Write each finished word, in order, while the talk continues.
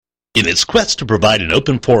In its quest to provide an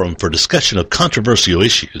open forum for discussion of controversial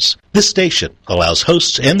issues, this station allows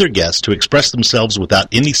hosts and their guests to express themselves without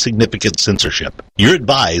any significant censorship. You're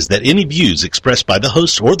advised that any views expressed by the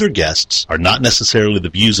hosts or their guests are not necessarily the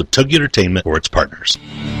views of Togi Entertainment or its partners.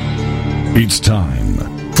 It's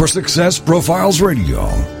time for Success Profiles Radio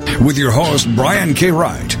with your host, Brian K.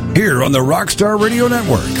 Wright, here on the Rockstar Radio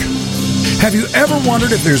Network. Have you ever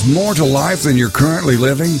wondered if there's more to life than you're currently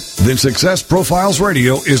living? Then Success Profiles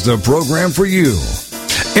Radio is the program for you.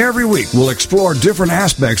 Every week, we'll explore different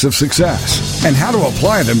aspects of success and how to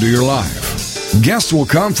apply them to your life. Guests will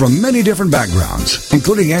come from many different backgrounds,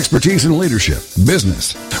 including expertise in leadership,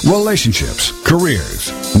 business, relationships, careers,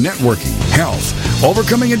 networking, health,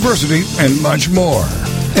 overcoming adversity, and much more.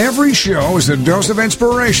 Every show is a dose of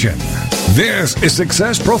inspiration. This is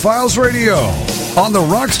Success Profiles Radio on the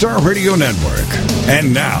Rockstar Radio Network.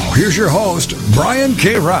 And now, here's your host, Brian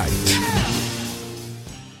K. Wright.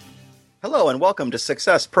 Hello and welcome to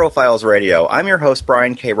Success Profiles Radio. I'm your host,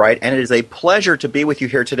 Brian K. Wright, and it is a pleasure to be with you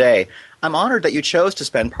here today. I'm honored that you chose to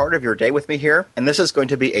spend part of your day with me here, and this is going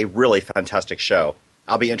to be a really fantastic show.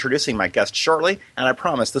 I'll be introducing my guest shortly, and I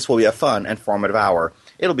promise this will be a fun and formative hour.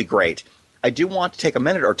 It'll be great. I do want to take a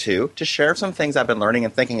minute or two to share some things I've been learning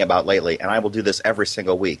and thinking about lately, and I will do this every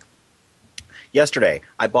single week. Yesterday,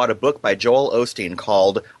 I bought a book by Joel Osteen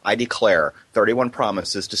called I Declare, 31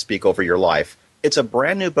 Promises to Speak Over Your Life. It's a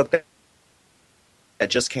brand new book that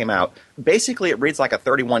just came out. Basically, it reads like a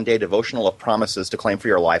 31-day devotional of promises to claim for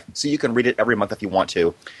your life, so you can read it every month if you want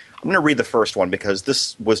to. I'm going to read the first one because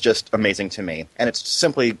this was just amazing to me, and it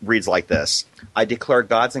simply reads like this. I declare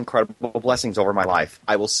God's incredible blessings over my life.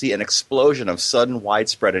 I will see an explosion of sudden,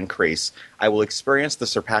 widespread increase. I will experience the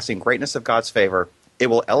surpassing greatness of God's favor. It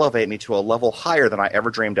will elevate me to a level higher than I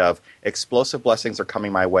ever dreamed of. Explosive blessings are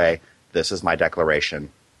coming my way. This is my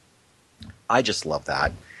declaration. I just love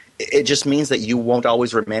that. It just means that you won't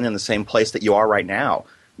always remain in the same place that you are right now.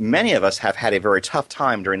 Many of us have had a very tough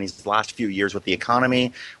time during these last few years with the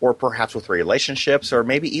economy, or perhaps with relationships, or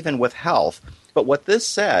maybe even with health. But what this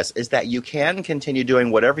says is that you can continue doing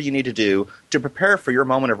whatever you need to do to prepare for your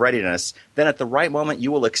moment of readiness. Then at the right moment,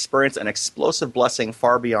 you will experience an explosive blessing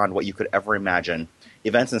far beyond what you could ever imagine.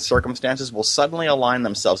 Events and circumstances will suddenly align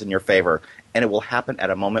themselves in your favor, and it will happen at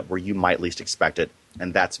a moment where you might least expect it.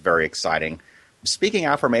 And that's very exciting. Speaking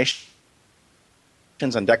affirmations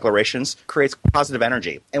and declarations creates positive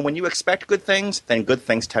energy. And when you expect good things, then good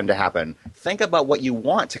things tend to happen. Think about what you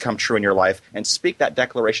want to come true in your life and speak that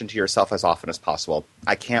declaration to yourself as often as possible.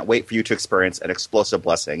 I can't wait for you to experience an explosive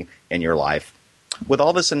blessing in your life. With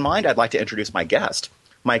all this in mind, I'd like to introduce my guest.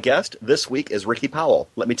 My guest this week is Ricky Powell.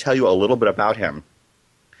 Let me tell you a little bit about him.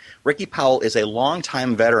 Ricky Powell is a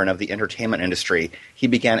longtime veteran of the entertainment industry. He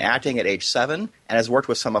began acting at age 7 and has worked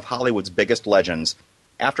with some of Hollywood's biggest legends.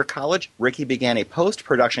 After college, Ricky began a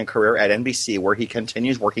post-production career at NBC where he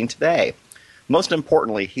continues working today. Most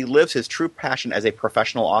importantly, he lives his true passion as a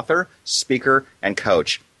professional author, speaker, and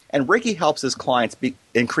coach. And Ricky helps his clients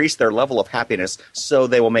increase their level of happiness so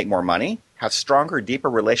they will make more money, have stronger,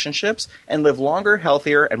 deeper relationships, and live longer,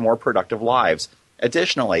 healthier, and more productive lives.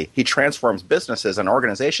 Additionally, he transforms businesses and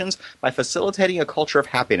organizations by facilitating a culture of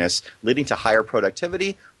happiness, leading to higher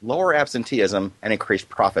productivity, lower absenteeism, and increased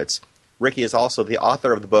profits. Ricky is also the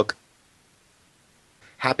author of the book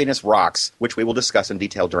Happiness Rocks, which we will discuss in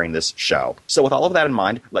detail during this show. So with all of that in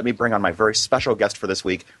mind, let me bring on my very special guest for this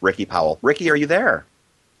week, Ricky Powell. Ricky, are you there?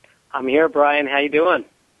 I'm here, Brian. How you doing?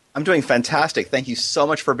 I'm doing fantastic. Thank you so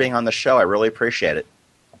much for being on the show. I really appreciate it.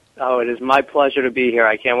 Oh, it is my pleasure to be here.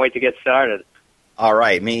 I can't wait to get started. All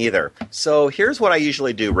right, me either. So here's what I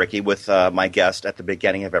usually do, Ricky, with my guest at the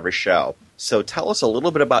beginning of every show. So tell us a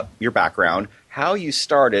little bit about your background, how you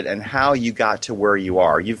started, and how you got to where you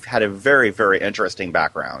are. You've had a very, very interesting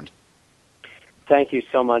background. Thank you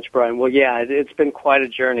so much, Brian. Well, yeah, it's been quite a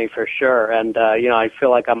journey for sure, and I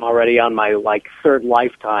feel like I'm already on my third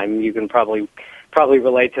lifetime. You can probably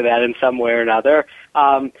relate to that in some way or another.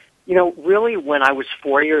 Really, when I was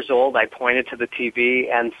 4 years old, I pointed to the TV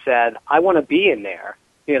and said, I want to be in there,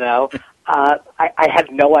 I had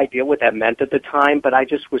no idea what that meant at the time, but I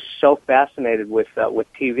just was so fascinated with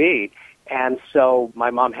TV. And so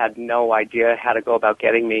my mom had no idea how to go about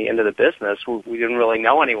getting me into the business. We didn't really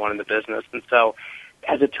know anyone in the business. And so,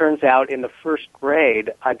 as it turns out, in the first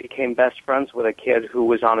grade, I became best friends with a kid who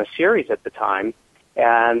was on a series at the time.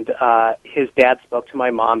 And his dad spoke to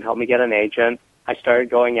my mom, helped me get an agent. I started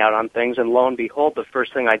going out on things, and lo and behold, the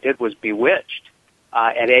first thing I did was Bewitched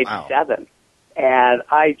at age 7. And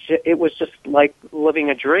it was just like living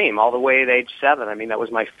a dream all the way at age 7. I mean, that was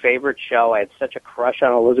my favorite show. I had such a crush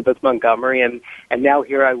on Elizabeth Montgomery, and now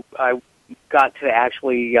here I got to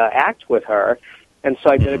actually act with her. And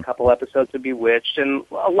so I did a couple episodes of Bewitched, and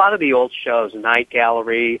a lot of the old shows, Night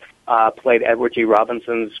Gallery, played Edward G.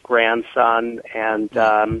 Robinson's grandson,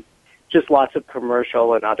 and just lots of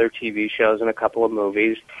commercial and other TV shows and a couple of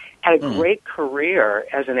movies. Had a great career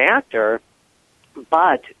as an actor,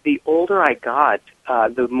 but the older I got,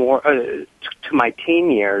 the more, to my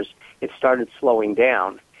teen years, it started slowing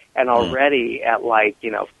down. And already at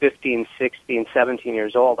 15, 16, 17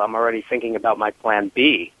 years old, I'm already thinking about my plan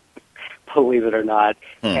B. Believe it or not.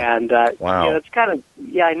 And, wow. It's kind of,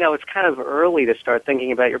 I know it's kind of early to start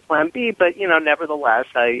thinking about your plan B, but, nevertheless,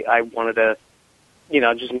 I wanted to,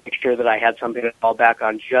 just make sure that I had something to fall back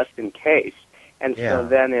on just in case. And so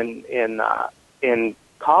then in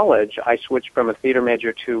college, I switched from a theater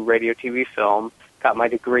major to radio, TV, film, got my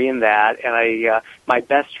degree in that, and my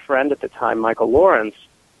best friend at the time, Michael Lawrence,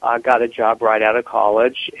 got a job right out of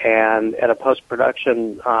college and at a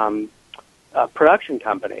post-production production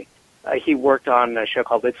company. He worked on a show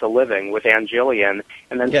called It's a Living with Ann Gillian,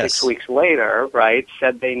 and then 6 weeks later,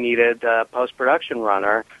 said they needed a post-production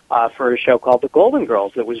runner for a show called The Golden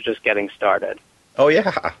Girls that was just getting started. Oh,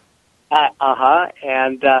 yeah.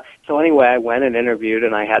 And so anyway, I went and interviewed,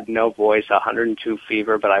 and I had no voice, 102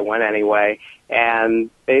 fever, but I went anyway. And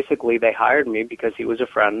basically they hired me because he was a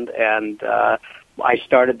friend, and I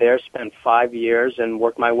started there, spent 5 years, and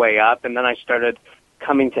worked my way up, and then I started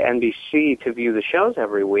coming to NBC to view the shows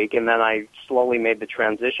every week, and then I slowly made the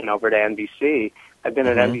transition over to NBC. I've been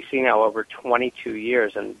at NBC now over 22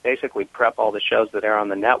 years, and basically prep all the shows that air on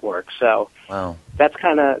the network. So that's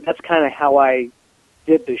kind of how I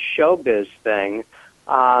did the showbiz thing.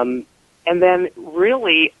 And then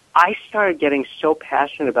really, I started getting so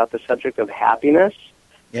passionate about the subject of happiness.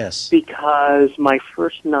 Yes. Because my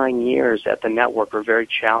first 9 years at the network were very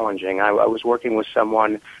challenging. I was working with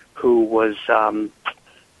someone who was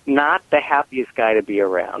not the happiest guy to be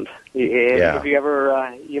around. Have you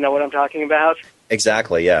ever, you know what I'm talking about?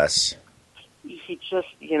 Exactly, yes. He just,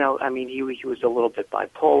 he was a little bit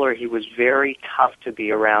bipolar. He was very tough to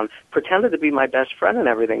be around, pretended to be my best friend and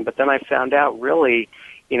everything, but then I found out really,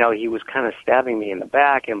 he was kind of stabbing me in the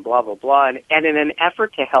back and blah, blah, blah. And in an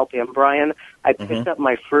effort to help him, Brian, I picked up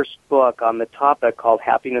my first book on the topic called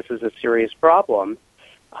Happiness is a Serious Problem.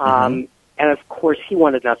 And, of course, he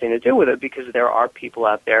wanted nothing to do with it because there are people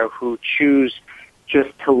out there who choose just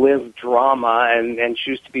to live drama and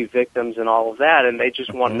choose to be victims and all of that, and they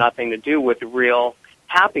just want nothing to do with real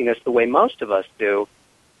happiness the way most of us do.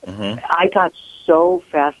 I got so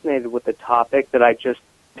fascinated with the topic that I just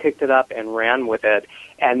picked it up and ran with it.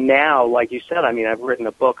 And now, like you said, I've written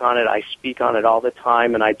a book on it. I speak on it all the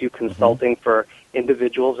time, and I do consulting for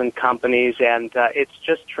individuals and companies, and it's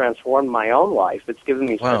just transformed my own life. It's given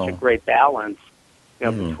me such a great balance,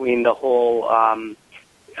 between the whole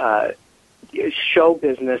show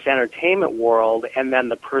business, entertainment world, and then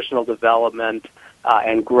the personal development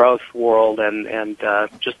and growth world, and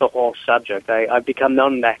just the whole subject. I've become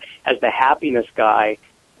known as the happiness guy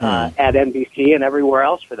at NBC and everywhere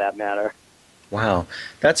else for that matter. Wow,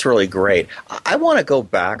 that's really great. I want to go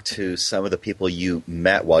back to some of the people you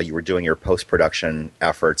met while you were doing your post-production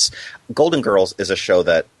efforts. Golden Girls is a show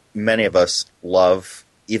that many of us love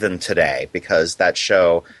even today because that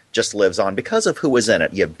show just lives on because of who was in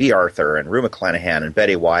it. You have B. Arthur and Rue McClanahan and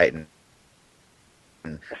Betty White and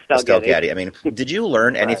Estelle Getty. Did you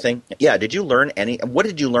learn anything? Yeah, did you learn what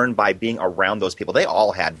did you learn by being around those people? They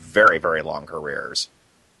all had very, very long careers.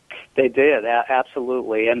 They did,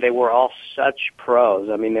 absolutely, and they were all such pros.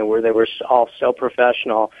 They were all so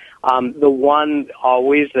professional. The one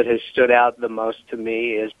always that has stood out the most to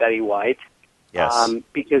me is Betty White. Yes.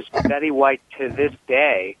 Because Betty White to this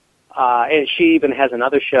day, and she even has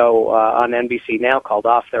another show on NBC now called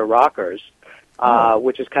Off Their Rockers,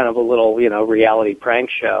 which is kind of a little reality prank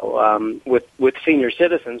show with senior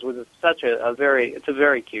citizens. It's a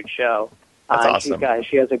very cute show. That's awesome.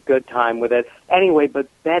 She has a good time with it. Anyway, but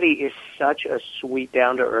Betty is such a sweet,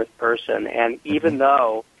 down-to-earth person, and even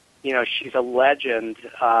though, she's a legend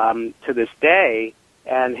to this day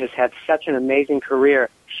and has had such an amazing career,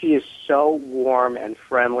 she is so warm and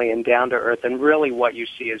friendly and down-to-earth, and really what you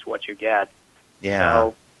see is what you get.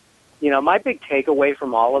 Yeah. So, my big takeaway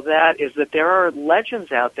from all of that is that there are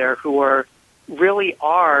legends out there who really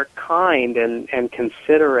are kind and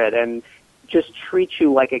considerate and just treat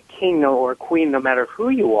you like a king or a queen no matter who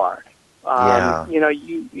you are. That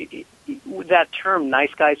term,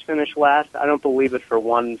 nice guys finish last, I don't believe it for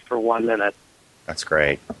one minute. That's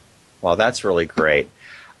great. Well, that's really great.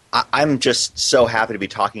 I'm just so happy to be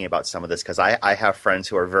talking about some of this because I have friends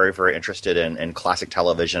who are very, very interested in classic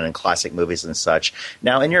television and classic movies and such.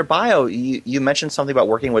 Now, in your bio, you mentioned something about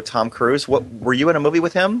working with Tom Cruise. Were you in a movie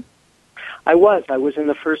with him? I was in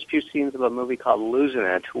the first few scenes of a movie called Losing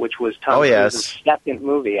It, which was Tom Cruise's second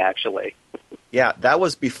movie, actually. Yeah, that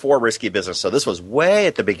was before Risky Business, so this was way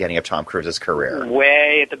at the beginning of Tom Cruise's career.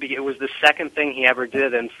 Way at the beginning. It was the second thing he ever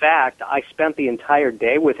did. In fact, I spent the entire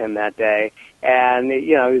day with him that day, and,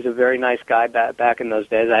 he was a very nice guy back in those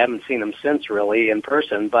days. I haven't seen him since, really, in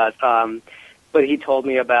person, but he told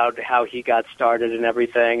me about how he got started and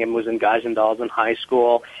everything and was in Guys and Dolls in high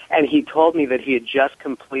school, and he told me that he had just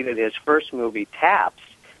completed his first movie, Taps,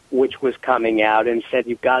 which was coming out, and said,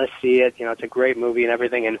 you've got to see it, it's a great movie and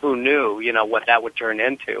everything, and who knew, what that would turn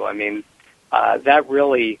into. I mean, that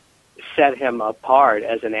really set him apart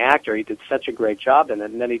as an actor. He did such a great job in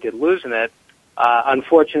it, and then he did Losing It,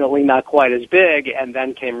 unfortunately not quite as big, and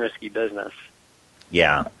then came Risky Business.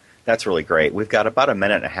 Yeah, that's really great. We've got about a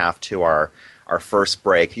minute and a half to our first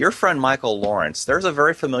break. Your friend Michael Lawrence, there's a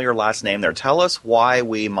very familiar last name there. Tell us why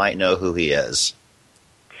we might know who he is.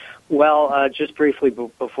 Well, just briefly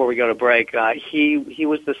before we go to break, he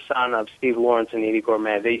was the son of Steve Lawrence and Edie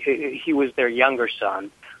Gourmet. He was their younger son.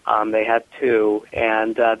 They had two,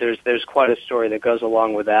 and there's quite a story that goes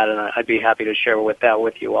along with that, and I'd be happy to share that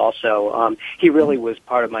with you also. He really was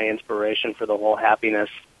part of my inspiration for the whole happiness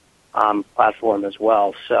platform as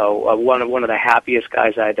well. So one of the happiest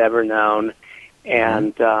guys I'd ever known,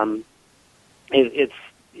 and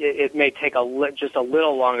it may take just a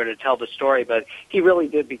little longer to tell the story, but he really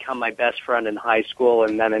did become my best friend in high school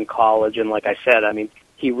and then in college. And like I said, I mean,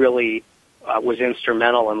 he really was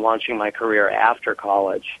instrumental in launching my career after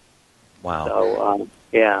college. Wow. So,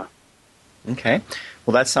 yeah. Okay.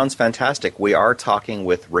 Well, that sounds fantastic. We are talking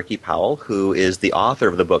with Ricky Powell, who is the author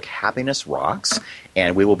of the book Happiness Rocks,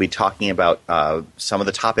 and we will be talking about some of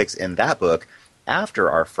the topics in that book after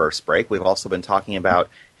our first break. We've also been talking about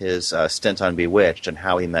his stint on Bewitched and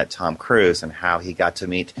how he met Tom Cruise and how he got to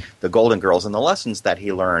meet the Golden Girls and the lessons that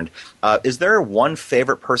he learned. Is there one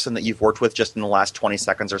favorite person that you've worked with just in the last 20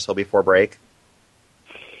 seconds or so before break?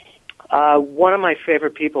 One of my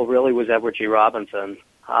favorite people really was Edward G. Robinson.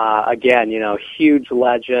 Again, huge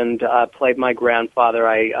legend, played my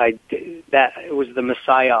grandfather. It was The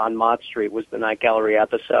Messiah on Mott Street was the Night Gallery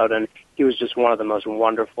episode, and he was just one of the most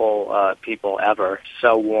wonderful people ever.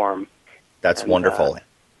 So warm. That's wonderful.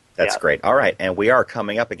 That's great. All right, and we are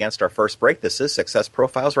coming up against our first break. This is Success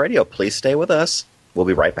Profiles Radio. Please stay with us. We'll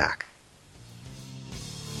be right back.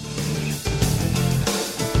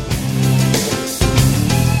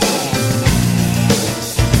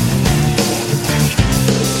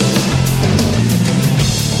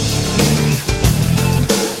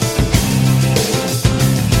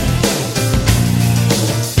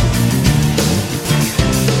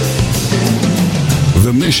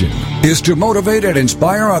 The mission is to motivate and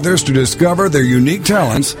inspire others to discover their unique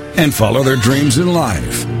talents and follow their dreams in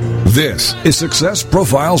life. This is Success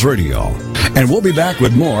Profiles Radio, and we'll be back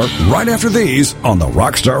with more right after these on the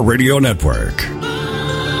Rockstar Radio Network.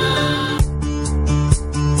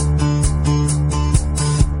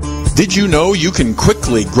 Did you know you can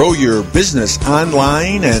quickly grow your business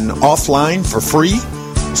online and offline for free?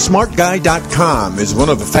 SmartGuy.com is one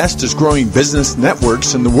of the fastest growing business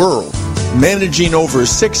networks in the world, managing over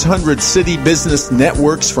 600 city business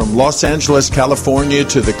networks from Los Angeles, California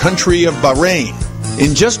to the country of Bahrain.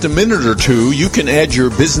 In just a minute or two, you can add your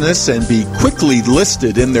business and be quickly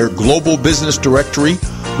listed in their global business directory,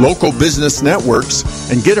 local business networks,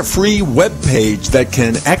 and get a free web page that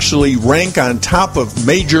can actually rank on top of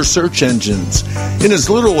major search engines in as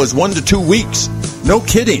little as 1 to 2 weeks. No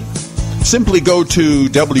kidding. Simply go to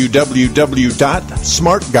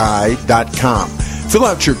www.smartguy.com. Fill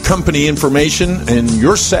out your company information and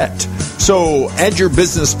you're set. So add your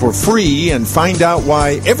business for free and find out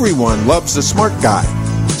why everyone loves a smart guy.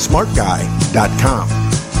 SmartGuy.com.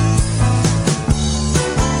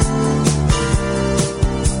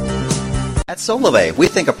 At Solevay, we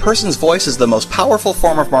think a person's voice is the most powerful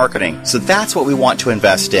form of marketing, so that's what we want to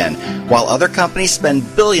invest in. While other companies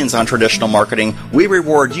spend billions on traditional marketing, we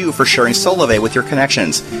reward you for sharing Solevay with your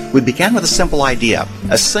connections. We began with a simple idea.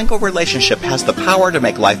 A single relationship has the power to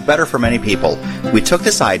make life better for many people. We took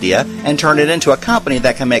this idea and turned it into a company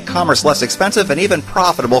that can make commerce less expensive and even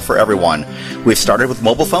profitable for everyone. We've started with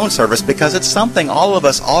mobile phone service because it's something all of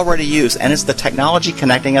us already use, and it's the technology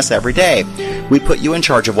connecting us every day. we put you in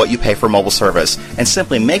charge of what you pay for mobile service. And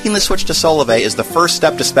simply making the switch to Solivay is the first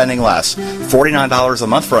step to spending less. $49 a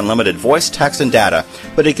month for unlimited voice, text, and data.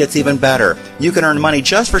 But it gets even better. You can earn money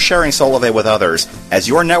just for sharing Solivay with others. As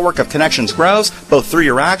your network of connections grows, both through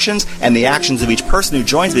your actions and the actions of each person who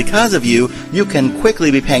joins because of you, you can quickly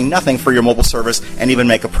be paying nothing for your mobile service and even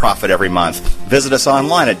make a profit every month. Visit us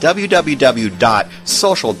online at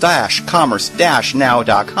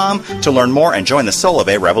www.social-commerce-now.com to learn more and join the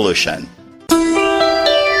Solivay revolution.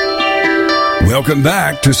 Welcome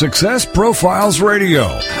back to Success Profiles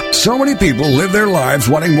Radio. So many people live their lives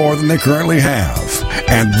wanting more than they currently have.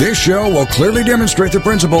 And this show will clearly demonstrate the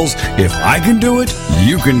principles, if I can do it,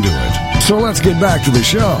 you can do it. So let's get back to the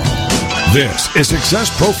show. This is Success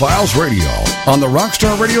Profiles Radio on the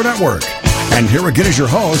Rockstar Radio Network. And here again is your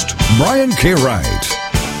host, Brian K. Wright.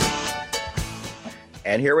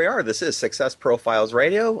 And here we are. This is Success Profiles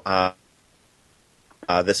Radio.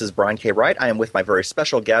 This is Brian K. Wright. I am with my very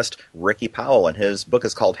special guest, Ricky Powell, and his book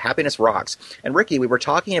is called Happiness Rocks. And Ricky, we were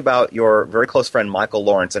talking about your very close friend, Michael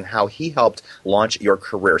Lawrence, and how he helped launch your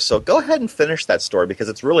career. So go ahead and finish that story because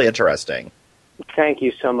it's really interesting. Thank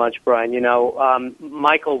you so much, Brian. You know,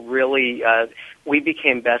 Michael really, we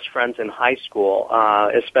became best friends in high school,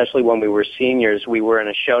 especially when we were seniors. We were in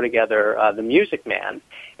a show together, The Music Man.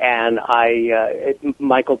 And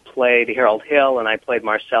Michael played Harold Hill, and I played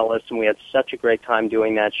Marcellus, and we had such a great time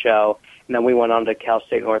doing that show. And then we went on to Cal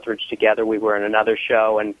State Northridge together. We were in another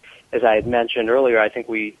show, and as I had mentioned earlier, I think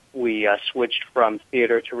we switched from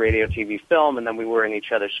theater to radio, TV, film, and then we were in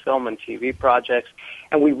each other's film and TV projects.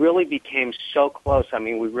 And we really became so close. I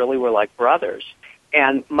mean, we really were like brothers.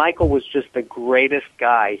 And Michael was just the greatest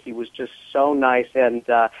guy. He was just so nice. And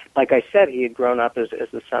like I said, he had grown up as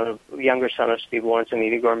the younger son of Steve Lawrence and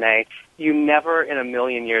Edie Gourmet. You never in a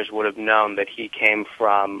million years would have known that he came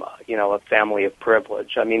from, a family of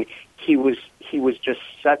privilege. I mean, he was just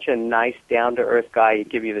such a nice, down-to-earth guy. He'd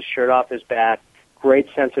give you the shirt off his back, great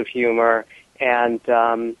sense of humor, and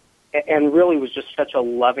really was just such a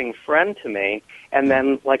loving friend to me. And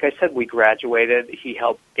then, like I said, we graduated. He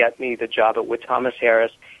helped get me the job at Witt Thomas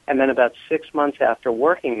Harris. And then about 6 months after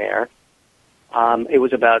working there, it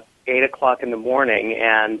was about 8 o'clock in the morning,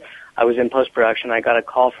 and I was in post-production. I got a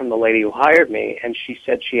call from the lady who hired me, and she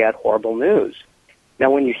said she had horrible news. Now,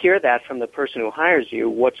 when you hear that from the person who hires you,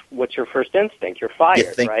 what's your first instinct? You're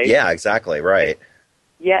fired, right? Yeah, exactly, right.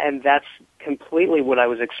 Yeah, and that's completely what I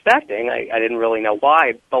was expecting. I didn't really know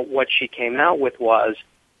why, but what she came out with was,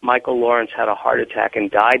 Michael Lawrence had a heart attack and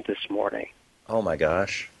died this morning. Oh, my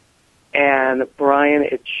gosh. And, Brian,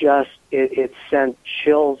 it sent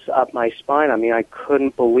chills up my spine. I mean, I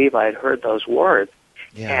couldn't believe I had heard those words.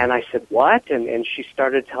 Yeah. And I said, what? And she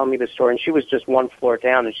started telling me the story, and she was just one floor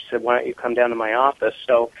down, and she said, why don't you come down to my office?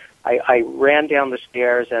 So I ran down the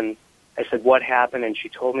stairs, and I said, what happened? And she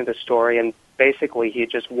told me the story, and basically he had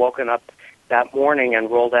just woken up that morning and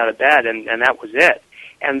rolled out of bed, and that was it.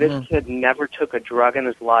 And this kid never took a drug in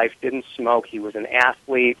his life, didn't smoke. He was an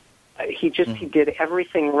athlete. He did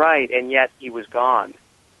everything right, and yet he was gone.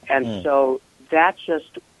 And so that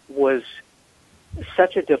just was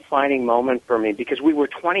such a defining moment for me because we were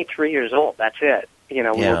 23 years old. That's it. We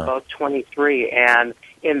were both 23. And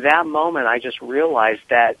in that moment, I just realized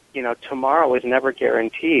that, tomorrow is never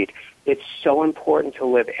guaranteed. It's so important to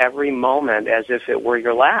live every moment as if it were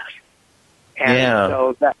your last. And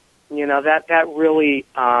so that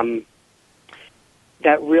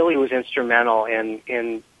really was instrumental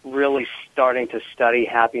in really starting to study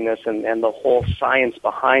happiness and the whole science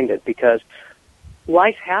behind it because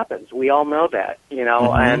life happens. We all know that,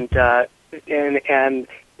 and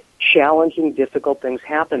challenging, difficult things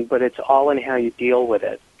happen, but it's all in how you deal with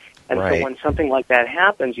it. And so when something like that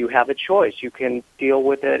happens, you have a choice. You can deal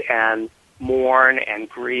with it and mourn and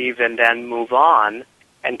grieve and then move on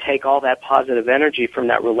and take all that positive energy from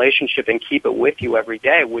that relationship and keep it with you every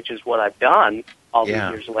day, which is what I've done all these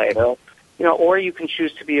years later. Or you can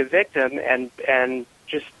choose to be a victim and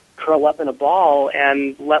just curl up in a ball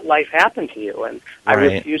and let life happen to you. And I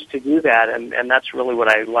refuse to do that, and that's really what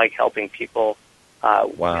I like helping people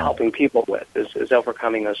with is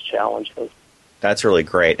overcoming those challenges. That's really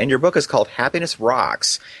great. And your book is called Happiness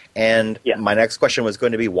Rocks. And my next question was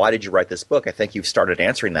going to be, why did you write this book? I think you've started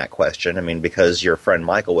answering that question. I mean, because your friend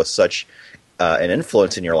Michael was such an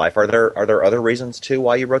influence in your life. Are there other reasons, too,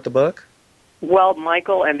 why you wrote the book? Well,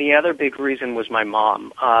 Michael, and the other big reason was my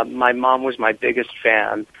mom. My mom was my biggest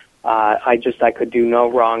fan. I could do no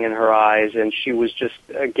wrong in her eyes, and she was just,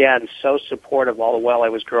 again, so supportive all the while I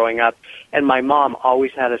was growing up. And my mom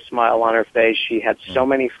always had a smile on her face. She had so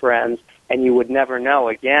many friends. And you would never know,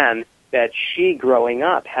 again, that she, growing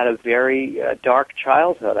up, had a very dark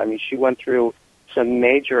childhood. I mean, she went through some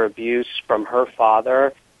major abuse from her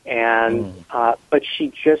father, and but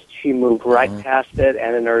she moved right past it,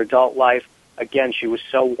 and in her adult life, again, she was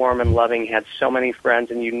so warm and loving, had so many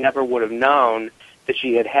friends, and you never would have known that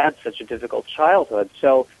she had had such a difficult childhood.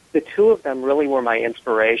 So the two of them really were my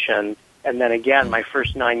inspiration. And then again, my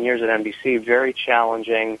first 9 years at NBC, very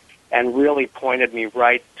challenging, and really pointed me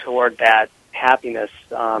right toward that happiness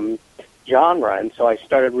genre. And so I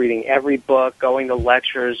started reading every book, going to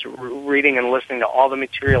lectures, reading and listening to all the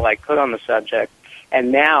material I could on the subject.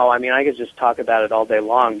 And now, I mean, I could just talk about it all day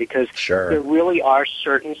long, because there really are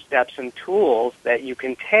certain steps and tools that you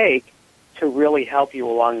can take to really help you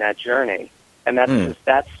along that journey. And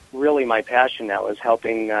that's really my passion now, is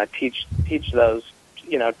helping teach those,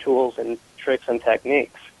 tools and tricks and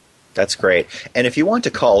techniques. That's great. And if you want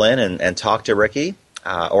to call in and talk to Ricky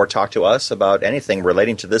or talk to us about anything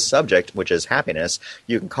relating to this subject, which is happiness,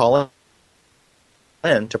 you can call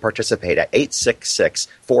in to participate at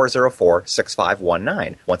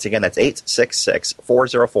 866-404-6519. Once again, that's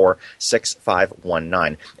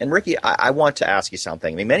 866-404-6519. And Ricky, I want to ask you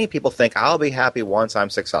something. I mean, many people think I'll be happy once I'm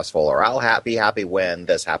successful, or I'll be happy when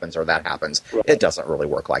this happens or that happens. Right. It doesn't really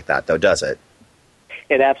work like that, though, does it?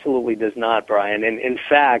 It absolutely does not, Brian. And in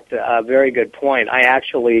fact, a very good point. I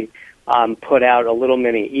actually put out a little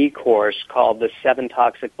mini e-course called The 7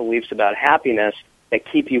 Toxic Beliefs About Happiness That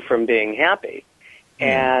Keep You From Being Happy.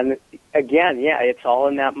 And again, it's all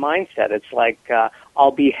in that mindset. It's like,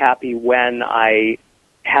 I'll be happy when I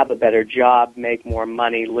have a better job, make more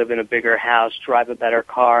money, live in a bigger house, drive a better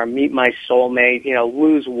car, meet my soulmate,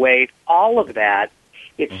 lose weight, all of that.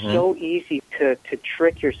 It's so easy to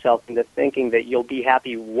trick yourself into thinking that you'll be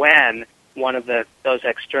happy when one of those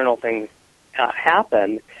external things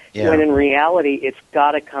happen, when in reality, it's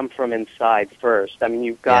got to come from inside first. I mean,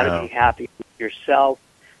 you've got to be happy with yourself,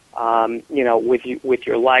 with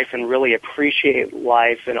your life, and really appreciate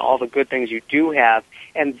life and all the good things you do have,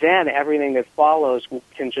 and then everything that follows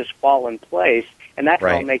can just fall in place, and that can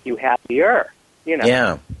all make you happier.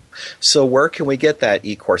 Yeah. So where can we get that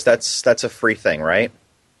e-course? That's a free thing, right?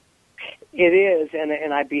 It is,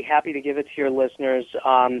 and I'd be happy to give it to your listeners.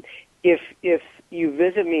 If you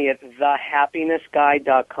visit me at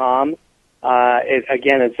thehappinessguide.com,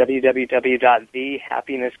 again, it's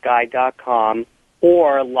www.thehappinessguide.com,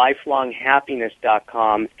 or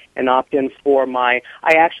lifelonghappiness.com, and opt in for I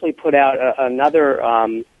actually put out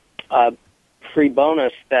another free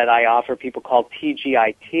bonus that I offer people called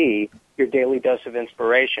TGIT, your daily dose of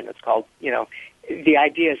inspiration. It's called, the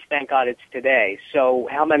idea is, thank God it's today. So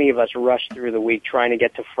how many of us rush through the week trying to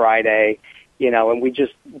get to Friday, and we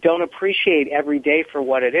just don't appreciate every day for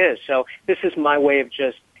what it is. So this is my way of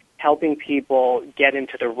just helping people get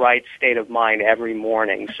into the right state of mind every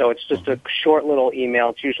morning. So it's just a short little email.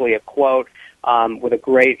 It's usually a quote with a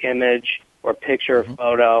great image or picture or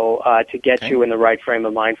photo to get you in the right frame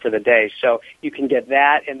of mind for the day. So you can get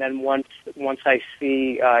that, and then once I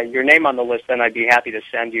see your name on the list, then I'd be happy to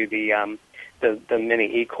send you the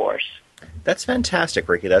mini e-course. That's fantastic,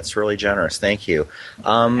 Ricky. That's really generous. Thank you.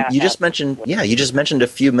 You just mentioned a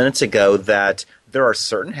few minutes ago that there are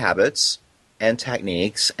certain habits and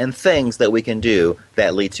techniques and things that we can do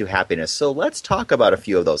that lead to happiness. So let's talk about a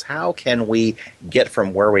few of those. How can we get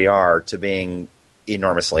from where we are to being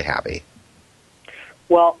enormously happy?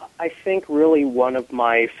 Well, I think really one of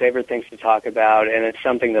my favorite things to talk about, and it's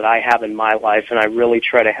something that I have in my life, and I really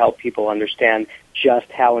try to help people understand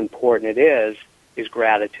just how important it is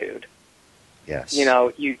gratitude. Yes.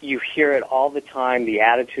 You hear it all the time, the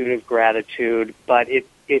attitude of gratitude, but it's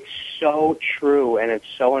so true, and it's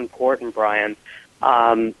so important, Brian.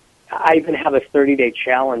 I even have a 30-day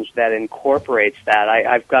challenge that incorporates that.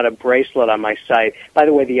 I've got a bracelet on my site. By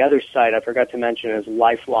the way, the other site I forgot to mention is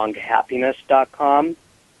lifelonghappiness.com.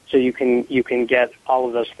 So you can get all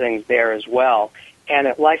of those things there as well. And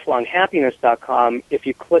at lifelonghappiness.com, if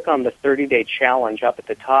you click on the 30-day challenge up at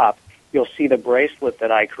the top, you'll see the bracelet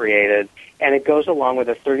that I created. And it goes along with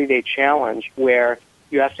a 30-day challenge where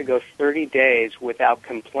you have to go 30 days without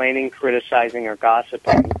complaining, criticizing, or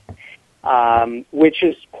gossiping, which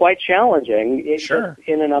is quite challenging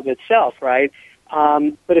in and of itself, right?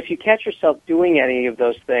 But if you catch yourself doing any of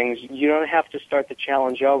those things, you don't have to start the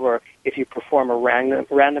challenge over if you perform a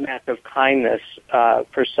random act of kindness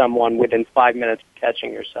for someone within 5 minutes of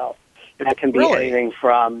catching yourself. And that can be anything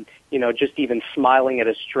from, just even smiling at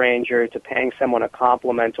a stranger to paying someone a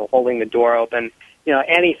compliment to holding the door open,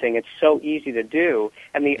 anything. It's so easy to do.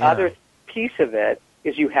 And the other piece of it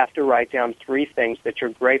is you have to write down 3 things that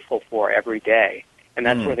you're grateful for every day. And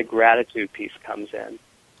that's where the gratitude piece comes in.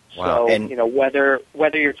 Wow. So, And whether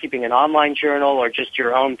you're keeping an online journal or just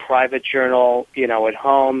your own private journal, at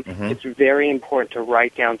home, it's very important to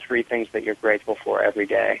write down 3 things that you're grateful for every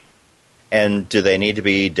day. And do they need to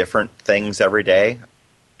be different things every day?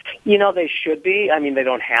 They should be. I mean, they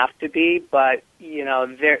don't have to be, but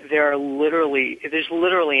there's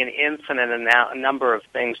literally an infinite number of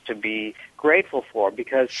things to be grateful for,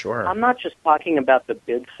 because I'm not just talking about the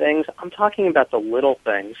big things. I'm talking about the little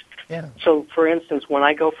things. Yeah. So, for instance, when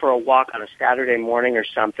I go for a walk on a Saturday morning or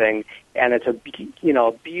something, and it's a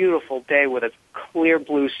beautiful day with a clear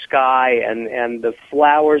blue sky, and the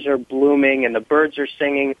flowers are blooming and the birds are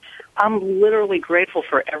singing, I'm literally grateful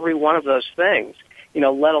for every one of those things.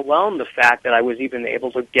 Let alone the fact that I was even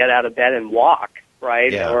able to get out of bed and walk,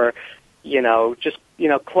 right? Yeah. Or, just,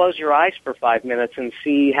 close your eyes for 5 minutes and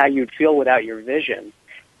see how you'd feel without your vision.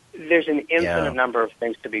 There's an infinite number of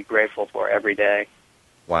things to be grateful for every day.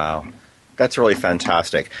 Wow. That's really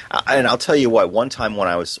fantastic. And I'll tell you what, one time when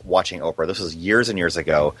I was watching Oprah, this was years and years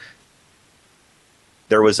ago,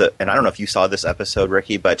 there was and I don't know if you saw this episode,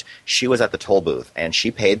 Ricky, but she was at the toll booth, and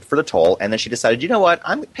she paid for the toll, and then she decided, you know what,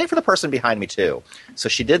 I'm pay for the person behind me too. So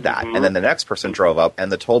she did that, and then the next person drove up,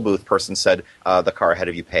 and the toll booth person said, the car ahead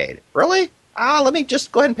of you paid. Really? Let me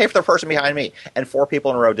just go ahead and pay for the person behind me. And 4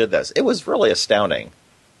 people in a row did this. It was really astounding.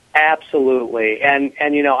 Absolutely. And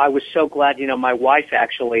I was so glad, my wife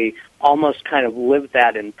actually almost kind of lived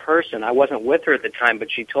that in person. I wasn't with her at the time,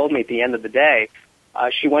 but she told me at the end of the day,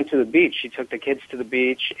 she went to the beach. She took the kids to the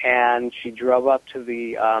beach, and she drove up to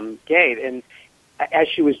the gate. And as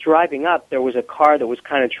she was driving up, there was a car that was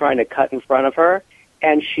kind of trying to cut in front of her.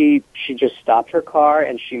 And she just stopped her car,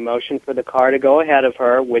 and she motioned for the car to go ahead of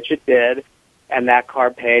her, which it did. And that car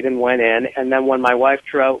paid and went in. And then when my wife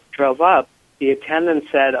drove up, the attendant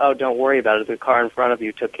said, "Oh, don't worry about it. The car in front of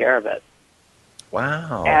you took care of it."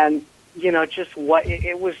 Wow. And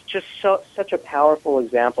it was just such a powerful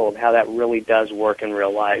example of how that really does work in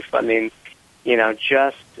real life. I mean,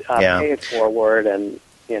 just pay it forward, and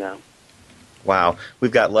Wow.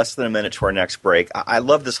 We've got less than a minute to our next break. I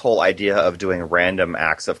love this whole idea of doing random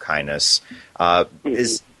acts of kindness.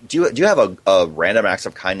 Do you have a random acts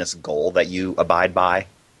of kindness goal that you abide by?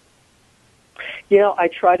 I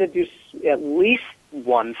try to do at least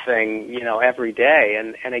one thing, every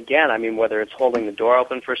day. And again, I mean, whether it's holding the door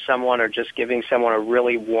open for someone or just giving someone a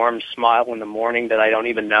really warm smile in the morning that I don't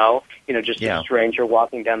even know, just a stranger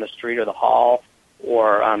walking down the street or the hall,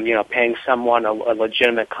 or, paying someone a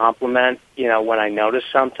legitimate compliment, when I notice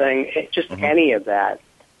something, any of that.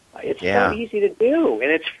 It's so easy to do,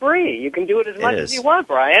 and it's free. You can do it as much as you want,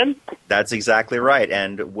 Brian. That's exactly right.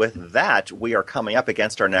 And with that, we are coming up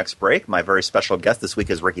against our next break. My very special guest this week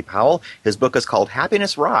is Ricky Powell. His book is called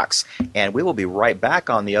Happiness Rocks, and we will be right back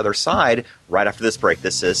on the other side right after this break.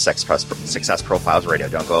 This is Success Profiles Radio.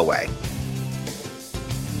 Don't go away.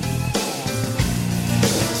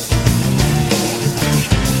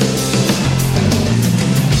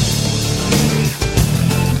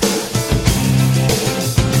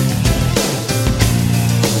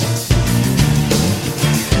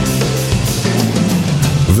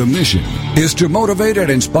 The mission is to motivate and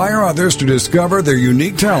inspire others to discover their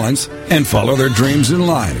unique talents and follow their dreams in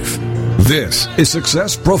life. This is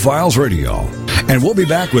Success Profiles Radio, and we'll be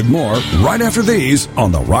back with more right after these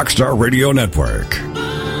on the Rockstar Radio Network.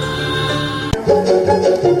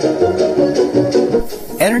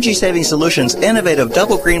 Energy Saving Solutions' innovative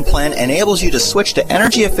Double Green Plan enables you to switch to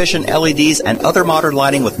energy-efficient LEDs and other modern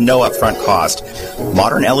lighting with no upfront cost.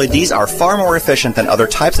 Modern LEDs are far more efficient than other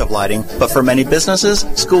types of lighting, but for many businesses,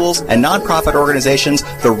 schools, and nonprofit organizations,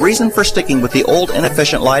 the reason for sticking with the old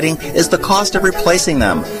inefficient lighting is the cost of replacing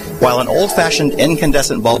them. While an old-fashioned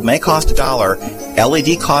incandescent bulb may cost $1,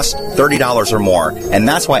 LED costs $30 or more, and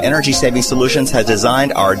that's why Energy Saving Solutions has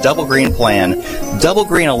designed our Double Green Plan. Double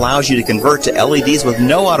Green allows you to convert to LEDs with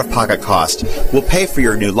no out-of-pocket cost. We'll pay for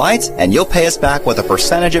your new lights, and you'll pay us back with a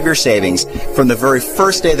percentage of your savings. From the very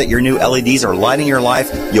first day that your new LEDs are lighting your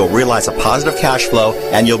life, you'll realize a positive cash flow,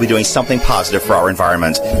 and you'll be doing something positive for our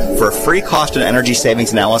environment. For a free cost and energy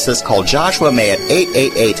savings analysis, call Joshua May at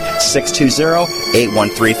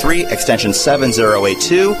 888-620-8133, extension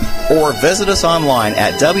 7082, or visit us online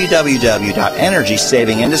at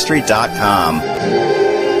www.energysavingindustry.com.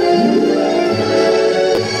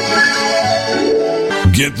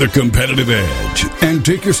 Get the competitive edge and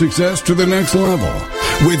take your success to the next level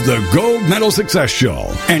with the Gold Medal Success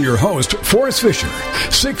Show and your host, Forrest Fisher,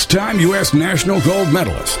 6-time U.S. National Gold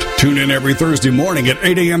Medalist. Tune in every Thursday morning at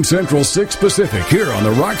 8 a.m. Central, 6 Pacific here on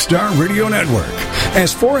the Rockstar Radio Network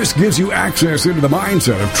as Forrest gives you access into the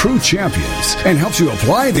mindset of true champions and helps you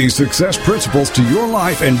apply these success principles to your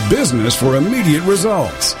life and business for immediate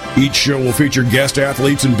results. Each show will feature guest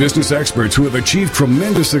athletes and business experts who have achieved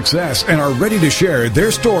tremendous success and are ready to share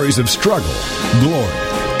their stories of struggle, glory,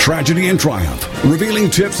 tragedy, and triumph, revealing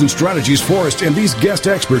tips and strategies Forrest and these guest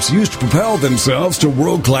experts use to propel themselves to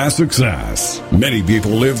world-class success. Many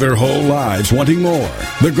people live their whole lives wanting more.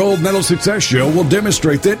 The Gold Medal Success Show will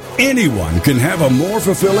demonstrate that anyone can have a more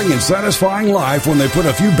fulfilling and satisfying life when they put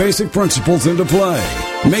a few basic principles into play.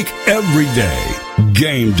 Make every day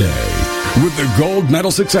game day with the Gold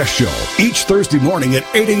Medal Success Show each Thursday morning at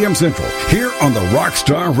 8 a.m. Central here on the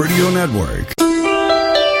Rockstar Radio Network.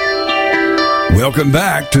 Welcome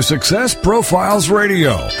back to Success Profiles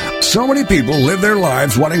Radio. So many people live their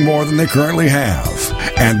lives wanting more than they currently have.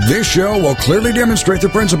 And this show will clearly demonstrate the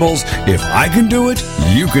principles, if I can do it,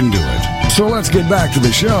 you can do it. So let's get back to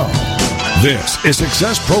the show. This is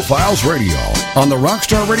Success Profiles Radio on the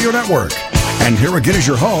Rockstar Radio Network. And here again is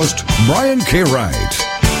your host, Brian K. Wright.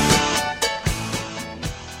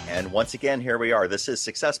 And once again, here we are. This is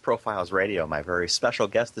Success Profiles Radio. My very special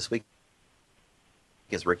guest this week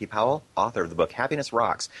is Ricky Powell, author of the book Happiness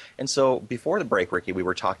Rocks. And so before the break, Ricky, we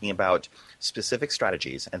were talking about specific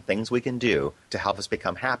strategies and things we can do to help us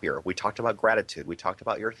become happier. We talked about gratitude. We talked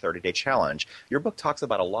about your 30-day challenge. Your book talks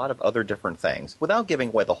about a lot of other different things. Without giving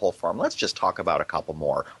away the whole farm, let's just talk about a couple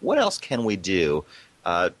more. What else can we do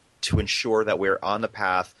to ensure that we're on the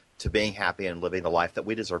path to being happy and living the life that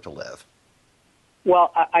we deserve to live?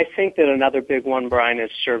 Well, I think that another big one, Brian,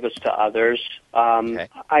 is service to others. Okay.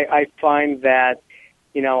 I find that,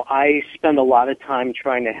 you know, I spend a lot of time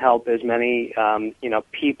trying to help as many,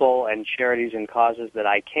 people and charities and causes that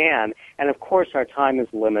I can. And, of course, our time is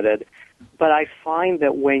limited. But I find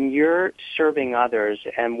that when you're serving others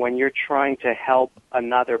and when you're trying to help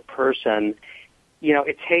another person, you know,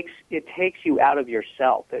 it takes you out of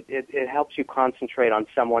yourself. It helps you concentrate on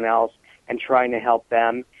someone else and trying to help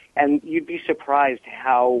them. And you'd be surprised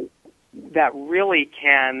how that really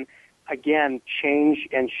can, again, change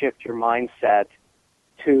and shift your mindset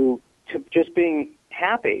to just being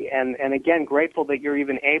happy and again, grateful that you're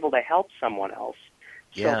even able to help someone else.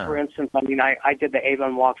 Yeah. So, for instance, I mean, I did the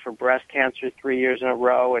Avon Walk for breast cancer 3 years in a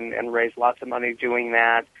row and raised lots of money doing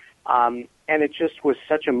that. And it just was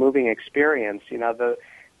such a moving experience. You know,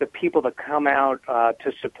 the people that come out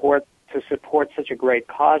to support such a great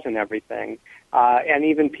cause and everything. And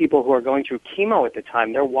even people who are going through chemo at the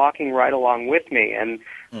time, they're walking right along with me. And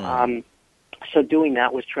so doing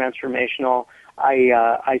that was transformational.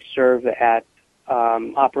 I serve at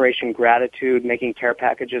Operation Gratitude, making care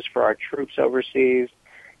packages for our troops overseas.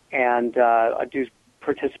 And I do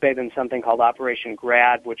participate in something called Operation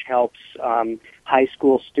Grad, which helps high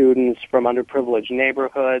school students from underprivileged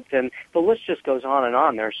neighborhoods. And the list just goes on and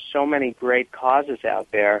on. There's so many great causes out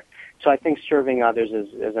there. So I think serving others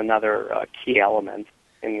is another key element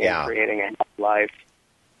in creating a happy life.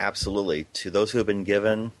 Absolutely. To those who have been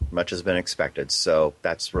given, much has been expected. So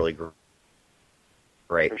that's really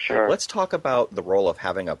great. For sure. Let's talk about the role of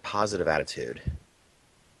having a positive attitude.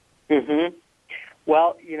 Mm-hmm.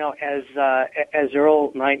 Well, you know, as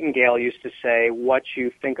Earl Nightingale used to say, what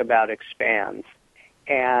you think about expands.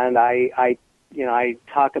 And I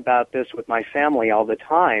talk about this with my family all the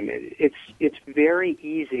time. It's very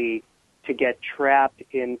easy to get trapped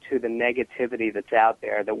into the negativity that's out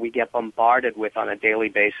there that we get bombarded with on a daily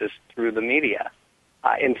basis through the media.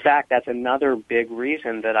 In fact, that's another big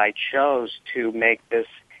reason that I chose to make this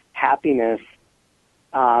happiness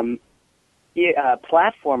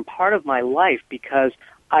platform part of my life, because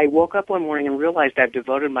I woke up one morning and realized I've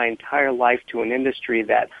devoted my entire life to an industry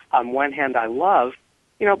that on one hand I love,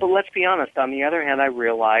 you know, but let's be honest, on the other hand I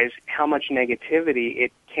realize how much negativity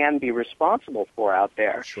it can be responsible for out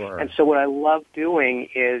there. Sure. And so what I love doing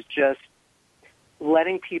is just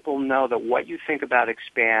letting people know that what you think about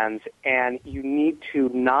expands, and you need to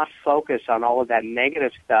not focus on all of that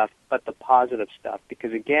negative stuff, but the positive stuff.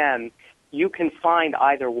 Because, again, you can find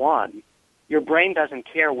either one. Your brain doesn't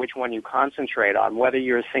care which one you concentrate on, whether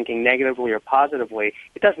you're thinking negatively or positively.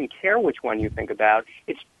 It doesn't care which one you think about.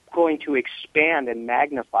 It's going to expand and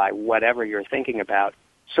magnify whatever you're thinking about.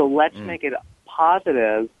 So let's make it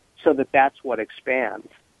positive so that that's what expands.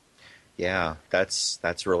 Yeah, that's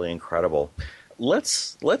really incredible.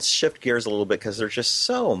 let's shift gears a little bit because there's just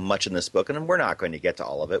so much in this book, and we're not going to get to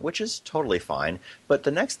all of it, which is totally fine. But the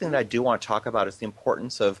next thing that I do want to talk about is the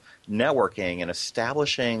importance of networking and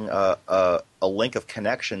establishing a link of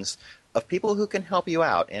connections of people who can help you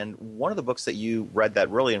out. And one of the books that you read that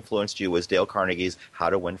really influenced you was Dale Carnegie's How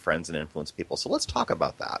to Win Friends and Influence People. So let's talk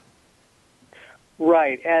about that.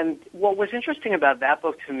 Right, and what was interesting about that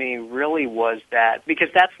book to me really was that, because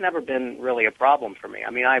that's never been really a problem for me.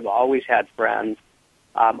 I mean, I've always had friends.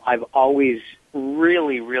 I've always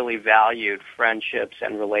really, really valued friendships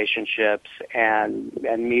and relationships and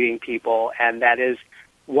meeting people, and that is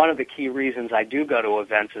one of the key reasons I do go to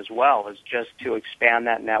events as well, is just to expand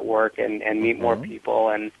that network and meet more people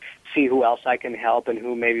and see who else I can help and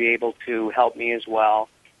who may be able to help me as well.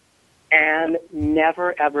 And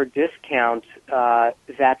never, ever discount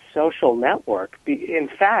that social network. In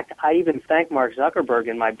fact, I even thank Mark Zuckerberg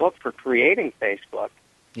in my book for creating Facebook.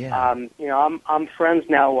 Yeah. I'm friends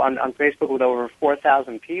now on Facebook with over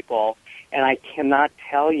 4,000 people, and I cannot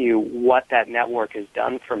tell you what that network has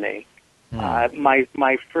done for me.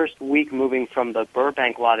 My first week moving from the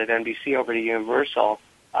Burbank lot at NBC over to Universal,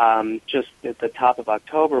 just at the top of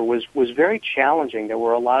October, was very challenging. There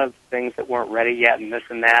were a lot of things that weren't ready yet, and this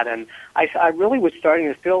and that, and I really was starting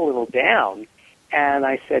to feel a little down. And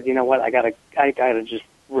I said, you know what, I gotta just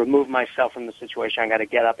remove myself from the situation. I gotta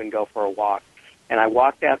get up and go for a walk. And I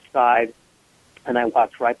walked outside, and I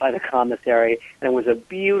walked right by the commissary, and it was a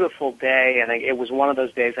beautiful day, and it was one of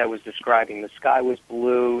those days I was describing. The sky was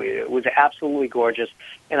blue. It was absolutely gorgeous,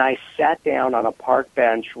 and I sat down on a park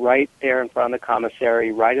bench right there in front of the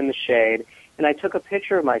commissary, right in the shade, and I took a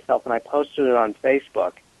picture of myself, and I posted it on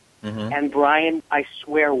Facebook. And Brian, I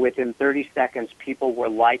swear within 30 seconds, people were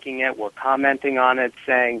liking it, were commenting on it,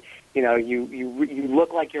 saying, you know, you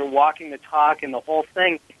look like you're walking the talk and the whole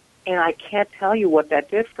thing. And I can't tell you what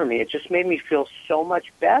that did for me. It just made me feel so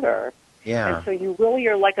much better. Yeah. And so you really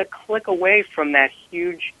are like a click away from that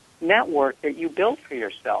huge network that you built for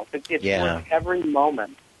yourself. It's worth every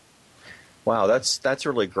moment. Wow, that's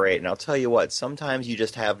really great. And I'll tell you what, sometimes you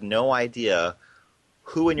just have no idea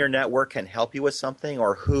who in your network can help you with something,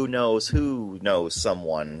 or who knows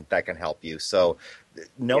someone that can help you. So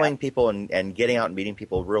knowing people and getting out and meeting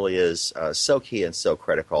people really is so key and so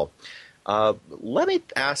critical. Let me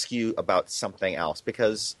ask you about something else,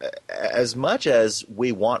 because as much as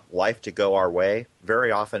we want life to go our way,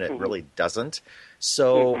 very often it really doesn't.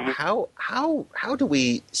 So how do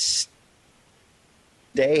we stay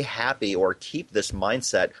happy or keep this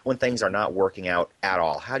mindset when things are not working out at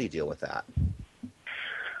all? How do you deal with that?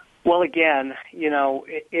 Well, again, you know,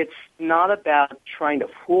 it's not about trying to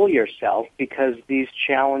fool yourself, because these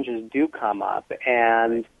challenges do come up,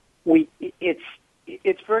 and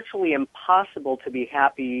it's virtually impossible to be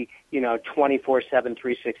happy, you know, 24/7,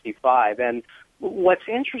 365. And what's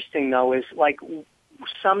interesting, though, is like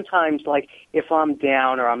sometimes, like if I'm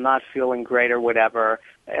down or I'm not feeling great or whatever,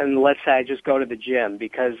 and let's say I just go to the gym,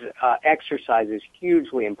 because exercise is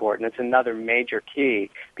hugely important. It's another major key,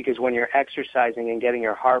 because when you're exercising and getting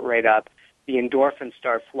your heart rate up, the endorphins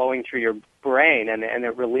start flowing through your brain, and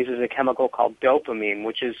it releases a chemical called dopamine,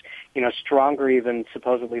 which is, you know, stronger even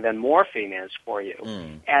supposedly than morphine is for you.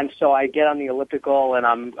 And so I get on the elliptical, and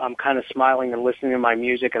I'm kind of smiling and listening to my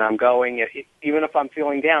music, and I'm going, even if I'm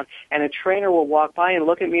feeling down, and a trainer will walk by and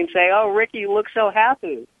look at me and say, "Oh, Ricky, you look so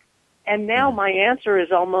happy." And now my answer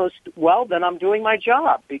is almost, well, then I'm doing my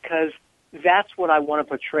job, because that's what I want to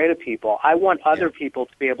portray to people. I want other people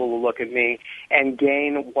to be able to look at me and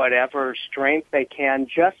gain whatever strength they can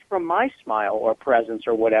just from my smile or presence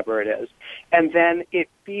or whatever it is. And then it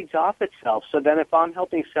feeds off itself. So then if I'm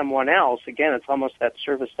helping someone else, again, it's almost that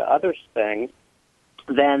service to others thing,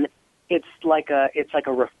 then it's like a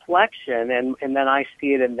reflection, and then I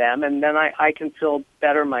see it in them, and then I can feel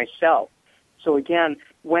better myself. So again,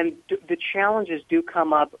 when the challenges do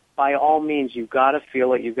come up, by all means, you've got to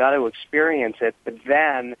feel it, you've got to experience it, but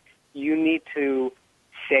then you need to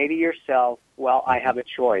say to yourself, well, I have a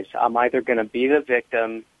choice. I'm either going to be the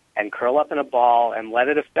victim and curl up in a ball and let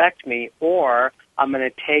it affect me, or I'm going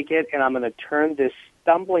to take it and I'm going to turn this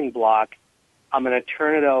stumbling block, I'm going to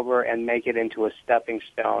turn it over and make it into a stepping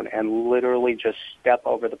stone and literally just step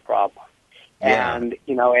over the problem. Yeah. And,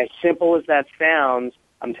 you know, as simple as that sounds,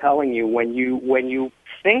 I'm telling you, when you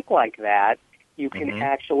think like that, you can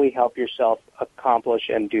actually help yourself accomplish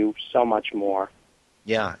and do so much more.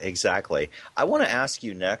 Yeah, exactly. I want to ask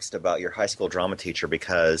you next about your high school drama teacher,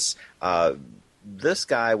 because this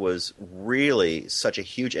guy was really such a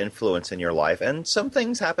huge influence in your life, and some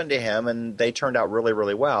things happened to him, and they turned out really,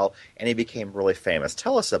 really well, and he became really famous.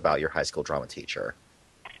 Tell us about your high school drama teacher.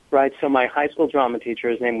 right? So my high school drama teacher,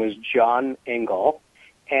 his name was John Engel,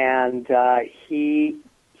 and he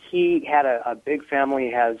had a big family.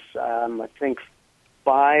 He has, I think,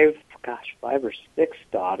 five or six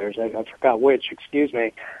daughters. I forgot which, excuse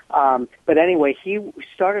me. But anyway, he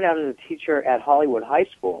started out as a teacher at Hollywood High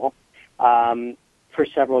School for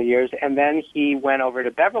several years, and then he went over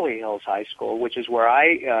to Beverly Hills High School, which is where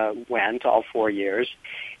I went all 4 years.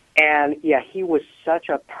 And, yeah, he was such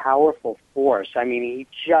a powerful force. I mean, he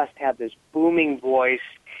just had this booming voice,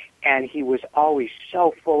 and he was always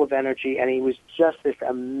so full of energy, and he was just this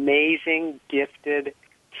amazing, gifted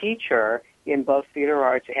teacher in both theater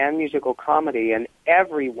arts and musical comedy, and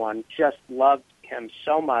everyone just loved him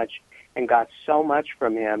so much and got so much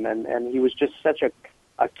from him, and he was just such a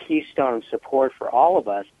keystone of support for all of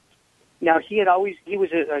us. Now, he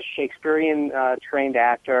was a Shakespearean trained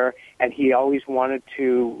actor, and he always wanted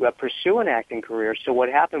to pursue an acting career. So what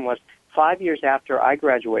happened was 5 years after I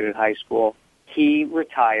graduated high school, he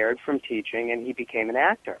retired from teaching, and he became an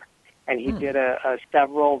actor. And he did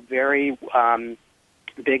several very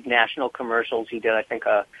big national commercials. He did, I think,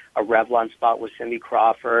 a Revlon spot with Cindy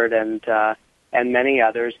Crawford and many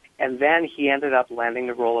others. And then he ended up landing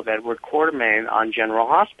the role of Edward Quartermain on General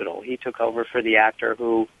Hospital. He took over for the actor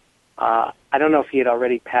who, I don't know if he had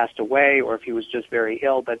already passed away or if he was just very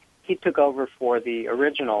ill, but he took over for the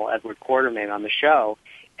original Edward Quartermain on the show.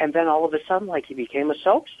 And then all of a sudden, like, he became a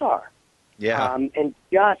soap star. Yeah. And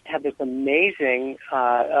just had this amazing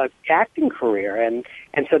acting career. And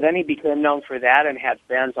so then he became known for that and had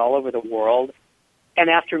fans all over the world. And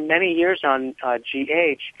after many years on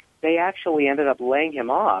GH, they actually ended up laying him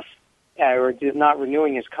off or not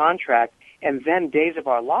renewing his contract. And then Days of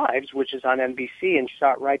Our Lives, which is on NBC and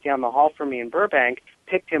shot right down the hall from me in Burbank,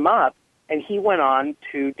 picked him up. And he went on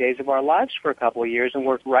to Days of Our Lives for a couple of years and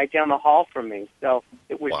worked right down the hall from me. So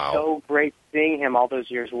it was so great seeing him all those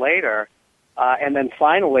years later. And then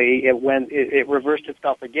finally, it reversed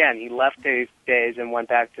itself again. He left Days and went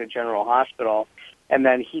back to General Hospital, and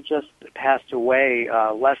then he just passed away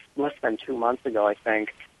less than 2 months ago, I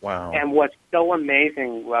think. Wow! And what's so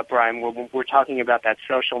amazing, Brian, when we're talking about that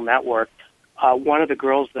social network, one of the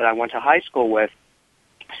girls that I went to high school with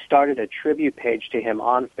started a tribute page to him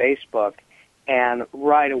on Facebook. And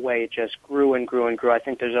right away, it just grew and grew and grew. I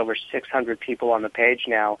think there's over 600 people on the page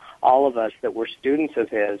now, all of us that were students of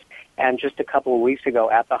his. And just a couple of weeks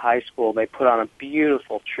ago at the high school, they put on a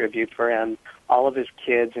beautiful tribute for him. All of his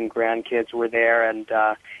kids and grandkids were there, and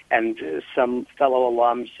some fellow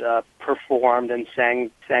alums performed and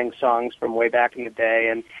sang songs from way back in the day.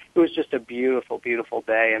 And it was just a beautiful, beautiful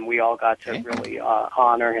day, and we all got to really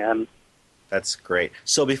honor him. That's great.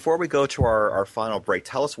 So before we go to our final break,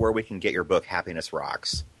 tell us where we can get your book, Happiness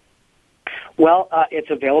Rocks. Well, it's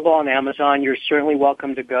available on Amazon. You're certainly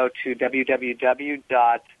welcome to go to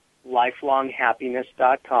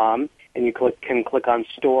www.lifelonghappiness.com, and you can click on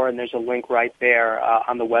store, and there's a link right there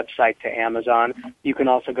on the website to Amazon. You can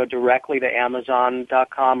also go directly to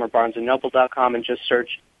Amazon.com or BarnesandNoble.com and just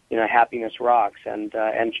search, Happiness Rocks, and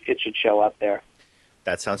it should show up there.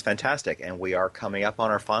 That sounds fantastic, and we are coming up on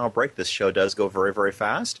our final break. This show does go very, very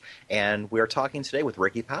fast, and we are talking today with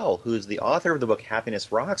Ricky Powell, who's the author of the book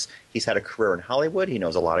Happiness Rocks. He's had a career in Hollywood. He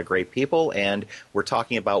knows a lot of great people, and we're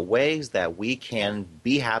talking about ways that we can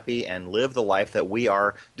be happy and live the life that we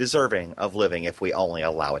are deserving of living if we only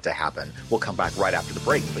allow it to happen. We'll come back right after the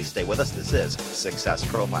break. Please stay with us. This is Success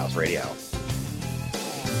Profiles Radio.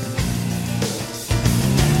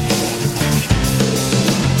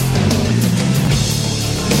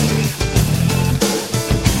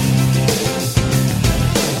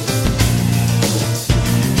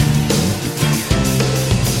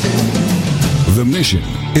 The mission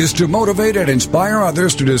is to motivate and inspire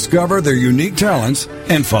others to discover their unique talents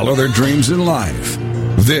and follow their dreams in life.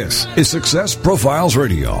 This is Success Profiles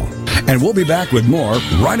Radio, and we'll be back with more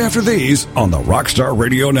right after these on the Rockstar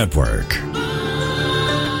Radio Network.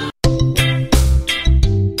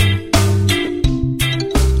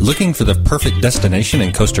 Looking for the perfect destination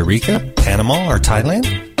in Costa Rica, Panama, or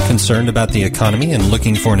Thailand? Concerned about the economy and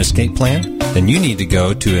looking for an escape plan? Then you need to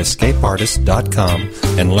go to escapeartist.com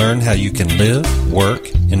and learn how you can live, work,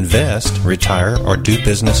 invest, retire, or do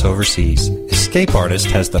business overseas. Escape Artist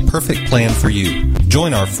has the perfect plan for you.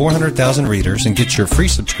 Join our 400,000 readers and get your free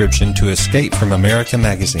subscription to Escape from America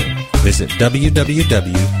magazine. Visit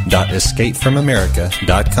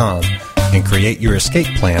www.escapefromamerica.com and create your escape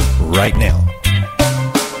plan right now.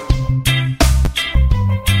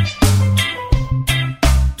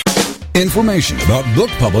 Information about book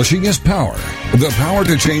publishing is power. The power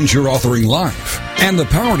to change your authoring life and the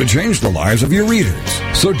power to change the lives of your readers.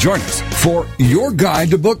 So join us for Your Guide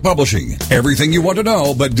to Book Publishing. Everything you want to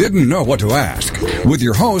know but didn't know what to ask. With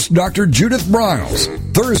your host, Dr. Judith Briles.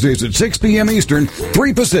 Thursdays at 6 p.m. Eastern,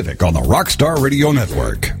 3 Pacific on the Rockstar Radio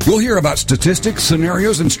Network. You'll hear about statistics,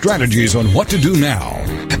 scenarios, and strategies on what to do now.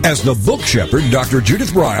 As the book shepherd, Dr.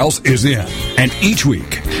 Judith Briles is in. And each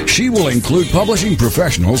week, she will include publishing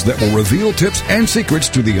professionals that will reveal tips and secrets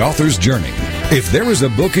to the author's journey. If there is a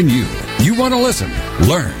book in you want to listen,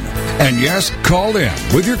 learn, and yes, call in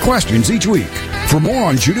with your questions each week. For more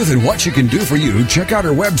on Judith and what she can do for you, check out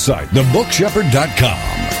her website, thebookshepherd.com.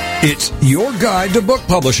 It's Your Guide to Book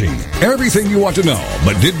Publishing. Everything you want to know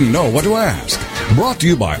but didn't know what to ask. Brought to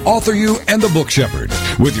you by Author You and The Book Shepherd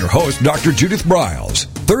with your host, Dr. Judith Briles.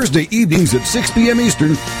 Thursday evenings at 6 p.m.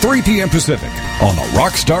 Eastern, 3 p.m. Pacific on the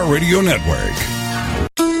Rockstar Radio Network.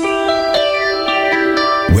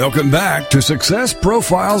 Welcome back to Success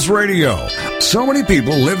Profiles Radio. So many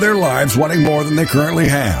people live their lives wanting more than they currently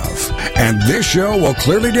have. And this show will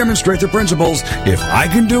clearly demonstrate the principles, if I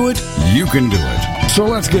can do it, you can do it. So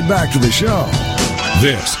let's get back to the show.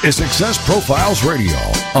 This is Success Profiles Radio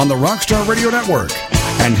on the Rockstar Radio Network.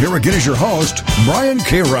 And here again is your host, Brian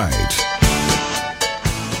K. Wright.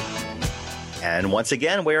 And once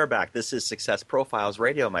again, we are back. This is Success Profiles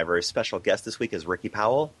Radio. My very special guest this week is Ricky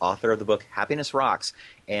Powell, author of the book Happiness Rocks.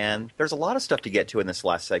 And there's a lot of stuff to get to in this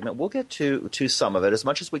last segment. We'll get to some of it as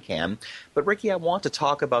much as we can. But Ricky, I want to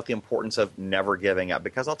talk about the importance of never giving up.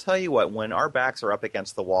 Because I'll tell you what, when our backs are up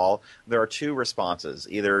against the wall, there are two responses,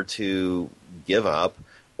 either to give up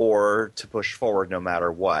or to push forward no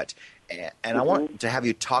matter what. And I want to have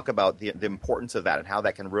you talk about the importance of that and how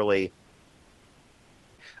that can really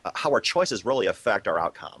how our choices really affect our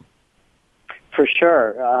outcome. For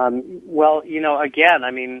sure. Well, again,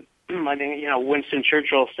 I think, Winston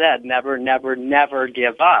Churchill said, never, never, never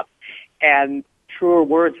give up. And truer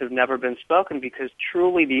words have never been spoken, because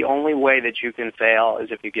truly the only way that you can fail is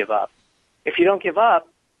if you give up. If you don't give up,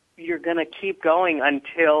 you're going to keep going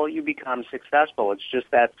until you become successful. It's just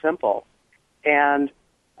that simple. And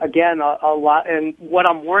again, a lot, and what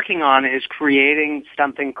I'm working on is creating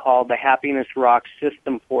something called the Happiness Rocks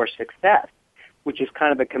System for Success, which is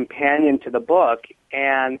kind of a companion to the book.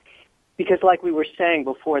 And because, like we were saying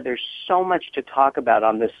before, there's so much to talk about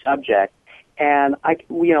on this subject, and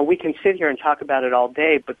we can sit here and talk about it all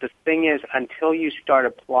day. But the thing is, until you start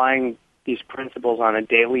applying these principles on a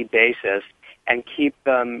daily basis and keep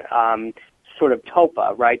them sort of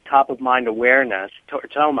TOPA, right, top of mind awareness,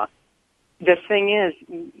 TOMA. The thing is,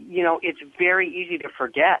 it's very easy to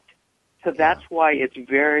forget. So that's why it's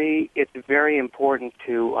very important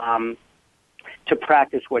to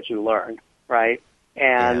practice what you learn, right?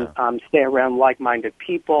 And stay around like-minded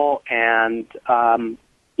people, and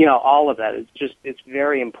all of that. It's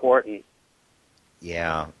very important.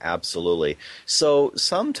 Yeah, absolutely. So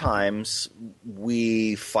sometimes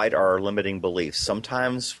we fight our limiting beliefs.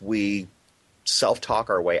 Sometimes we self-talk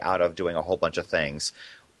our way out of doing a whole bunch of things.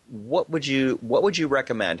 What would you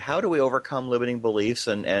recommend? How do we overcome limiting beliefs,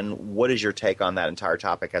 and what is your take on that entire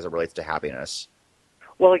topic as it relates to happiness?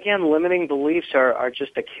 Well, again, limiting beliefs are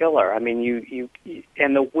just a killer. I mean, you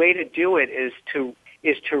and the way to do it is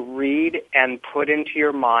to read and put into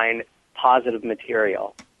your mind positive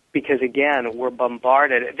material. Because again, we're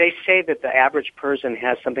bombarded. They say that the average person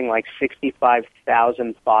has something like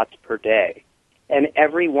 65,000 thoughts per day. And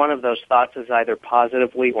every one of those thoughts is either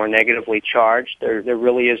positively or negatively charged. There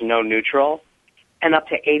really is no neutral. And up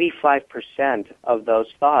to 85% of those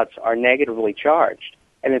thoughts are negatively charged.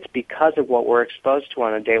 And it's because of what we're exposed to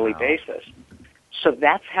on a daily basis. So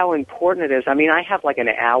that's how important it is. I mean, I have like an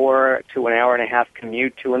hour to an hour and a half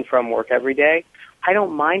commute to and from work every day. I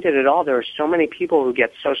don't mind it at all. There are so many people who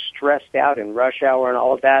get so stressed out in rush hour and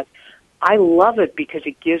all of that. I love it because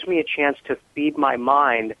it gives me a chance to feed my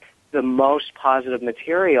mind the most positive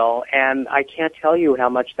material, and I can't tell you how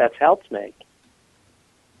much that's helped me.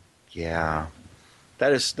 Yeah.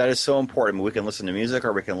 That is so important. We can listen to music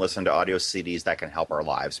or we can listen to audio CDs that can help our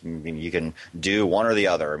lives. I mean, you can do one or the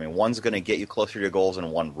other. I mean, one's going to get you closer to your goals and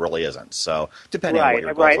one really isn't. So depending on what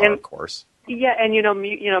your goals are, of course. Yeah, and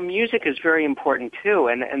music is very important too,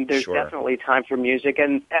 and there's definitely time for music.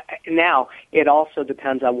 And now it also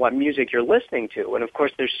depends on what music you're listening to. And of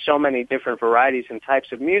course, there's so many different varieties and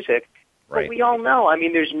types of music. Right. But we all know. I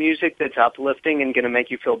mean, there's music that's uplifting and going to make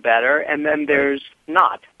you feel better, and then there's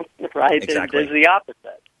not. Right? Exactly. There's the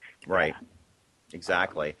opposite. Right.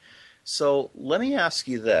 Exactly. So let me ask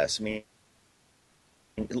you this. I mean,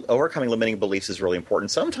 overcoming limiting beliefs is really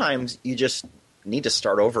important. Sometimes you just need to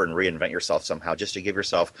start over and reinvent yourself somehow, just to give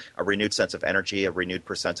yourself a renewed sense of energy, a renewed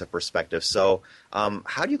sense of perspective. So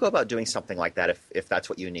how do you go about doing something like that if that's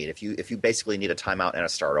what you need, if you basically need a timeout and a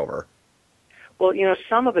start over? Well,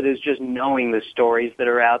 some of it is just knowing the stories that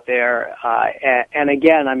are out there. And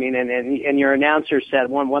again, I mean, and your announcer said,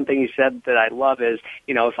 one thing he said that I love is,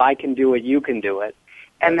 if I can do it, you can do it.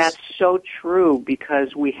 And Yes. that's so true,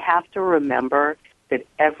 because we have to remember that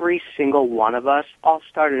every single one of us all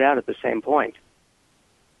started out at the same point.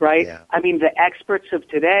 Right? Yeah. I mean, the experts of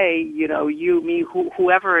today, you, me,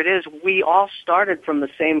 whoever it is, we all started from the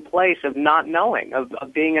same place of not knowing, of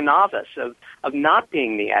being a novice, of not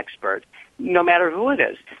being the expert, no matter who it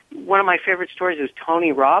is. One of my favorite stories is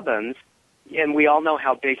Tony Robbins, and we all know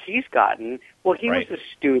how big he's gotten. Well, he Right. was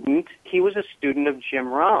a student of Jim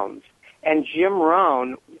Rohn's. And Jim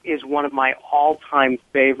Rohn is one of my all-time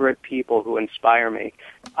favorite people who inspire me.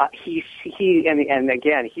 And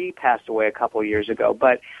again, he passed away a couple of years ago,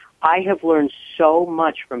 but I have learned so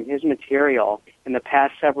much from his material in the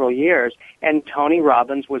past several years. And Tony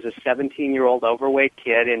Robbins was a 17-year-old overweight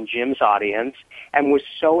kid in Jim's audience and was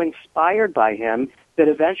so inspired by him that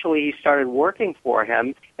eventually he started working for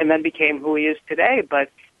him and then became who he is today.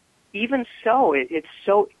 But even so, it's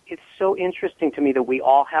so interesting to me that we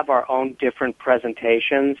all have our own different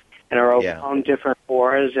presentations and our own different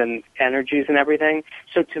auras and energies and everything.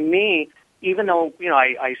 So to me, even though,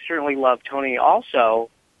 I certainly love Tony also,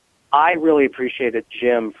 I really appreciated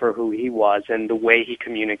Jim for who he was and the way he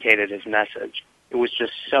communicated his message. It was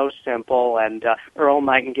just so simple, and Earl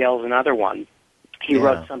Nightingale's another one. He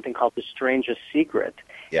wrote something called The Strangest Secret,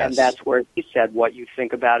 and that's where he said what you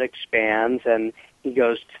think about expands, and he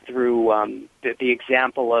goes through the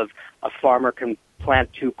example of a farmer can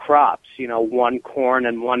plant two crops, one corn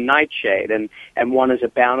and one nightshade, and one is a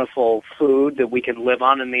bountiful food that we can live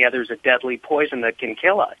on, and the other is a deadly poison that can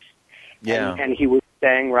kill us. Yeah. And he was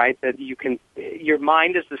saying, right, that your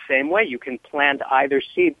mind is the same way. You can plant either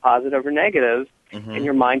seed, positive or negative, and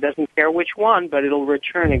your mind doesn't care which one, but it'll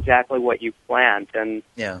return exactly what you plant. And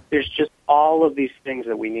there's just all of these things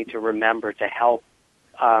that we need to remember to help,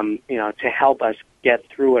 to help us get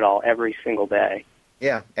through it all every single day.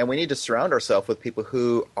 Yeah, and we need to surround ourselves with people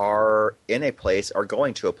who are in a place or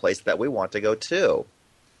going to a place that we want to go to.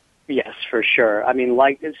 Yes, for sure. I mean,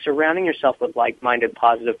 surrounding yourself with like-minded,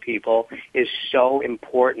 positive people is so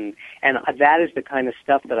important, and that is the kind of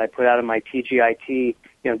stuff that I put out in my TGIT,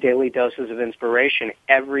 daily doses of inspiration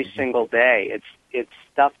every single day. It's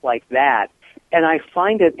stuff like that, and I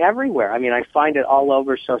find it everywhere. I mean, I find it all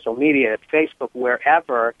over social media, Facebook,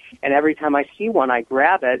 wherever, and every time I see one, I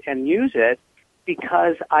grab it and use it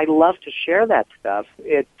because I love to share that stuff.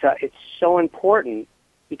 It's so important.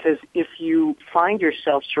 Because if you find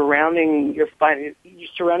yourself surrounding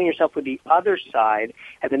yourself with the other side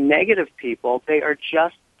and the negative people, they are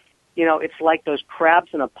just, it's like those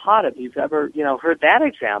crabs in a pot. If you've ever, heard that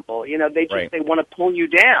example, they want to pull you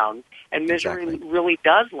down, and misery really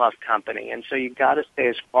does love company. And so you've got to stay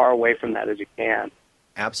as far away from that as you can.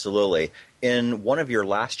 Absolutely. In one of your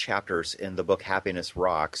last chapters in the book Happiness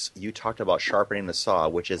Rocks, you talked about sharpening the saw,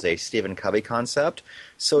 which is a Stephen Covey concept.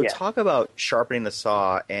 So talk about sharpening the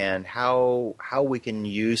saw and how we can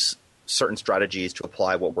use certain strategies to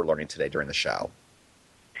apply what we're learning today during the show.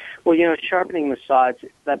 Well, sharpening the saw, it's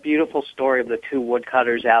that beautiful story of the two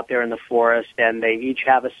woodcutters out there in the forest, and they each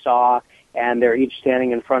have a saw, and they're each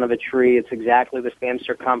standing in front of a tree. It's exactly the same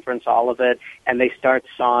circumference, all of it, and they start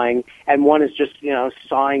sawing, and one is just,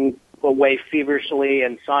 sawing away feverishly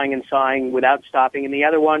and sawing without stopping, and the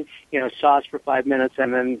other one, saws for 5 minutes,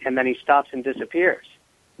 and then he stops and disappears.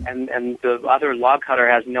 And the other log cutter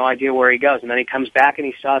has no idea where he goes, and then he comes back and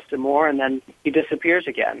he saws some more, and then he disappears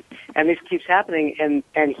again. And this keeps happening,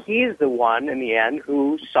 and he's the one, in the end,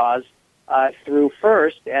 who saws through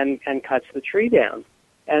first and cuts the tree down.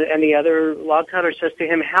 And the other log cutter says to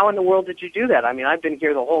him, "How in the world did you do that? I mean, I've been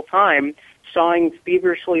here the whole time, sawing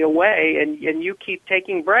feverishly away, and you keep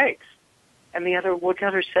taking breaks." And the other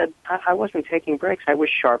woodcutter said, I wasn't taking breaks. I was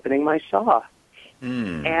sharpening my saw.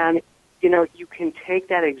 And, you can take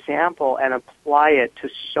that example and apply it to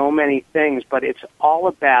so many things, but it's all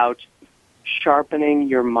about sharpening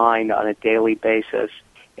your mind on a daily basis.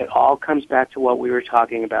 It all comes back to what we were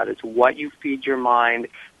talking about. It's what you feed your mind.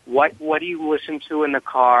 What do you listen to in the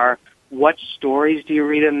car? What stories do you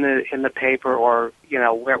read in the paper or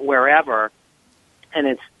wherever?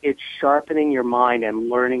 And it's sharpening your mind and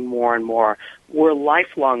learning more and more. We're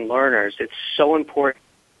lifelong learners. It's so important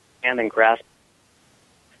to understand and grasp.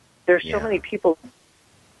 There's so many people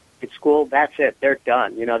at school. That's it. They're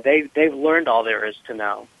done. They've learned all there is to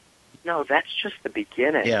know. No, that's just the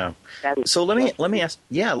beginning. Yeah. So let me ask.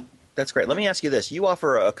 Yeah. That's great. Let me ask you this. You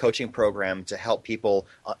offer a coaching program to help people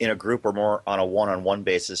in a group or more on a one-on-one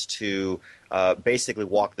basis to basically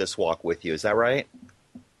walk this walk with you. Is that right?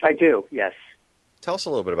 I do, yes. Tell us a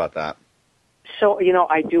little bit about that. So,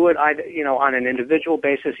 I do it, on an individual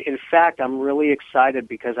basis. In fact, I'm really excited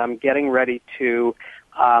because I'm getting ready to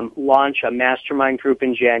launch a mastermind group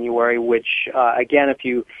in January, which, again, if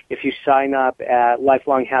you sign up at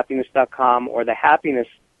lifelonghappiness.com or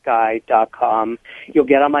thehappinessguy.com, you'll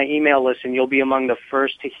get on my email list and you'll be among the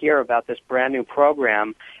first to hear about this brand new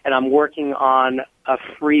program. And I'm working on a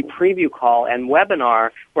free preview call and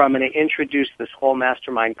webinar where I'm going to introduce this whole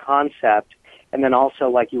mastermind concept. And then also,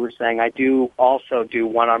 like you were saying, I do also do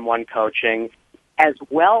one-on-one coaching, as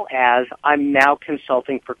well as I'm now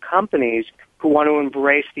consulting for companies who want to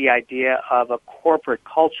embrace the idea of a corporate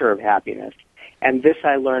culture of happiness. And this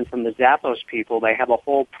I learned from the Zappos people. They have a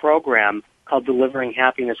whole program called Delivering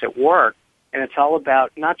Happiness at Work, and it's all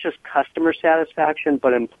about not just customer satisfaction,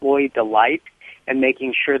 but employee delight and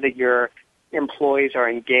making sure that your employees are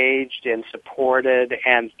engaged and supported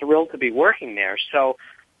and thrilled to be working there. So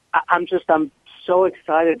I'm so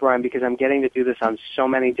excited, Brian, because I'm getting to do this on so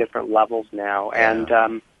many different levels now. Yeah. And,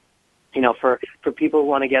 for people who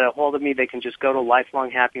want to get a hold of me, they can just go to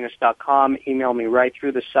lifelonghappiness.com, email me right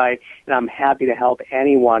through the site, and I'm happy to help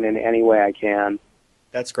anyone in any way I can.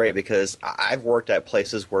 That's great, because I've worked at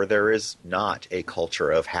places where there is not a culture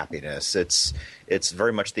of happiness. It's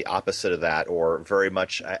very much the opposite of that, or very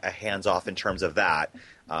much a hands-off in terms of that.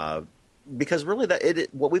 Because really,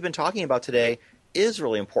 what we've been talking about today is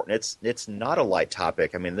really important. It's not a light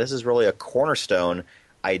topic. I mean, this is really a cornerstone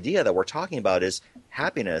idea that we're talking about. Is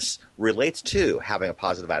happiness relates to having a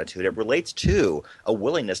positive attitude. It relates to a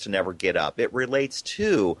willingness to never get up. It relates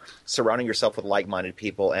to surrounding yourself with like-minded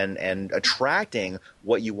people and attracting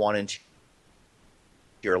what you want into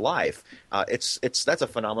your life. That's a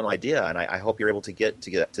phenomenal idea, and I hope you're able to get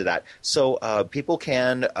to that. So people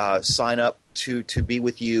can sign up to be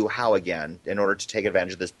with you how again in order to take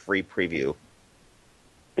advantage of this free preview?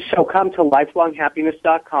 So come to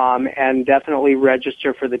lifelonghappiness.com and definitely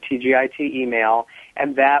register for the TGIT email,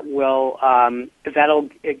 and that'll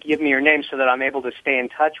give me your name so that I'm able to stay in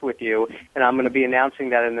touch with you. And I'm going to be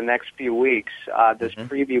announcing that in the next few weeks, this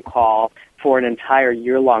preview call for an entire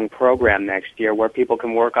year-long program next year where people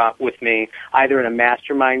can work with me either in a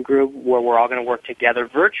mastermind group where we're all going to work together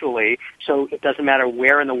virtually. So it doesn't matter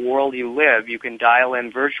where in the world you live, you can dial in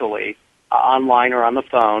virtually, online or on the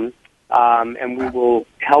phone. And we will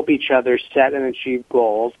help each other set and achieve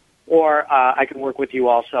goals. Or I can work with you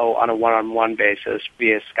also on a one-on-one basis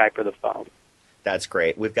via Skype or the phone. That's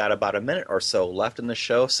great. We've got about a minute or so left in the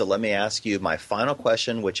show, so let me ask you my final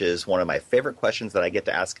question, which is one of my favorite questions that I get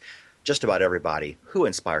to ask just about everybody. Who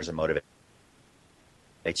inspires and motivates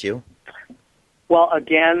you? Well,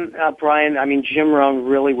 again, Brian, Jim Rohn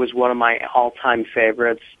really was one of my all-time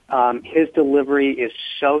favorites. His delivery is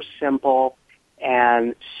so simple,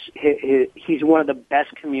 and he's one of the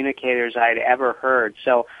best communicators I'd ever heard.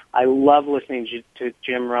 So I love listening to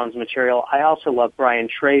Jim Rohn's material. I also love Brian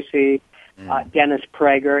Tracy. Dennis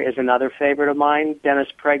Prager is another favorite of mine. Dennis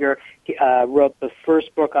Prager wrote the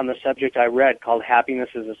first book on the subject I read called Happiness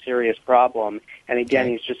is a Serious Problem. And again,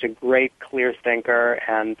 he's just a great, clear thinker,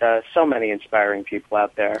 and so many inspiring people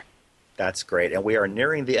out there. That's great. And we are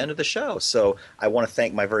nearing the end of the show. So I want to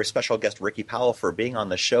thank my very special guest, Ricky Powell, for being on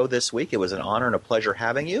the show this week. It was an honor and a pleasure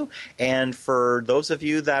having you. And for those of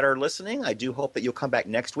you that are listening, I do hope that you'll come back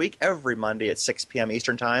next week, every Monday at 6 p.m.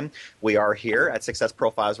 Eastern Time. We are here at Success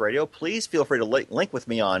Profiles Radio. Please feel free to link with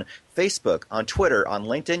me on Facebook, on Twitter, on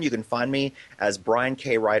LinkedIn. You can find me as Brian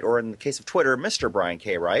K. Wright, or in the case of Twitter, Mr. Brian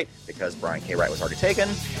K. Wright, because Brian K. Wright was already taken.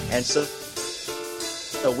 And so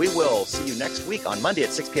we will see you next week on Monday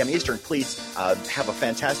at 6 p.m. Eastern. Please have a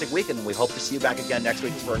fantastic week, and we hope to see you back again next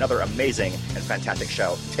week for another amazing and fantastic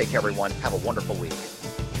show. Take care, everyone. Have a wonderful week.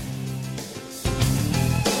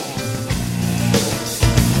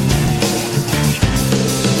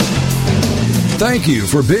 Thank you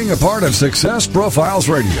for being a part of Success Profiles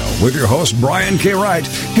Radio with your host, Brian K. Wright,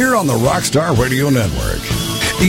 here on the Rockstar Radio Network.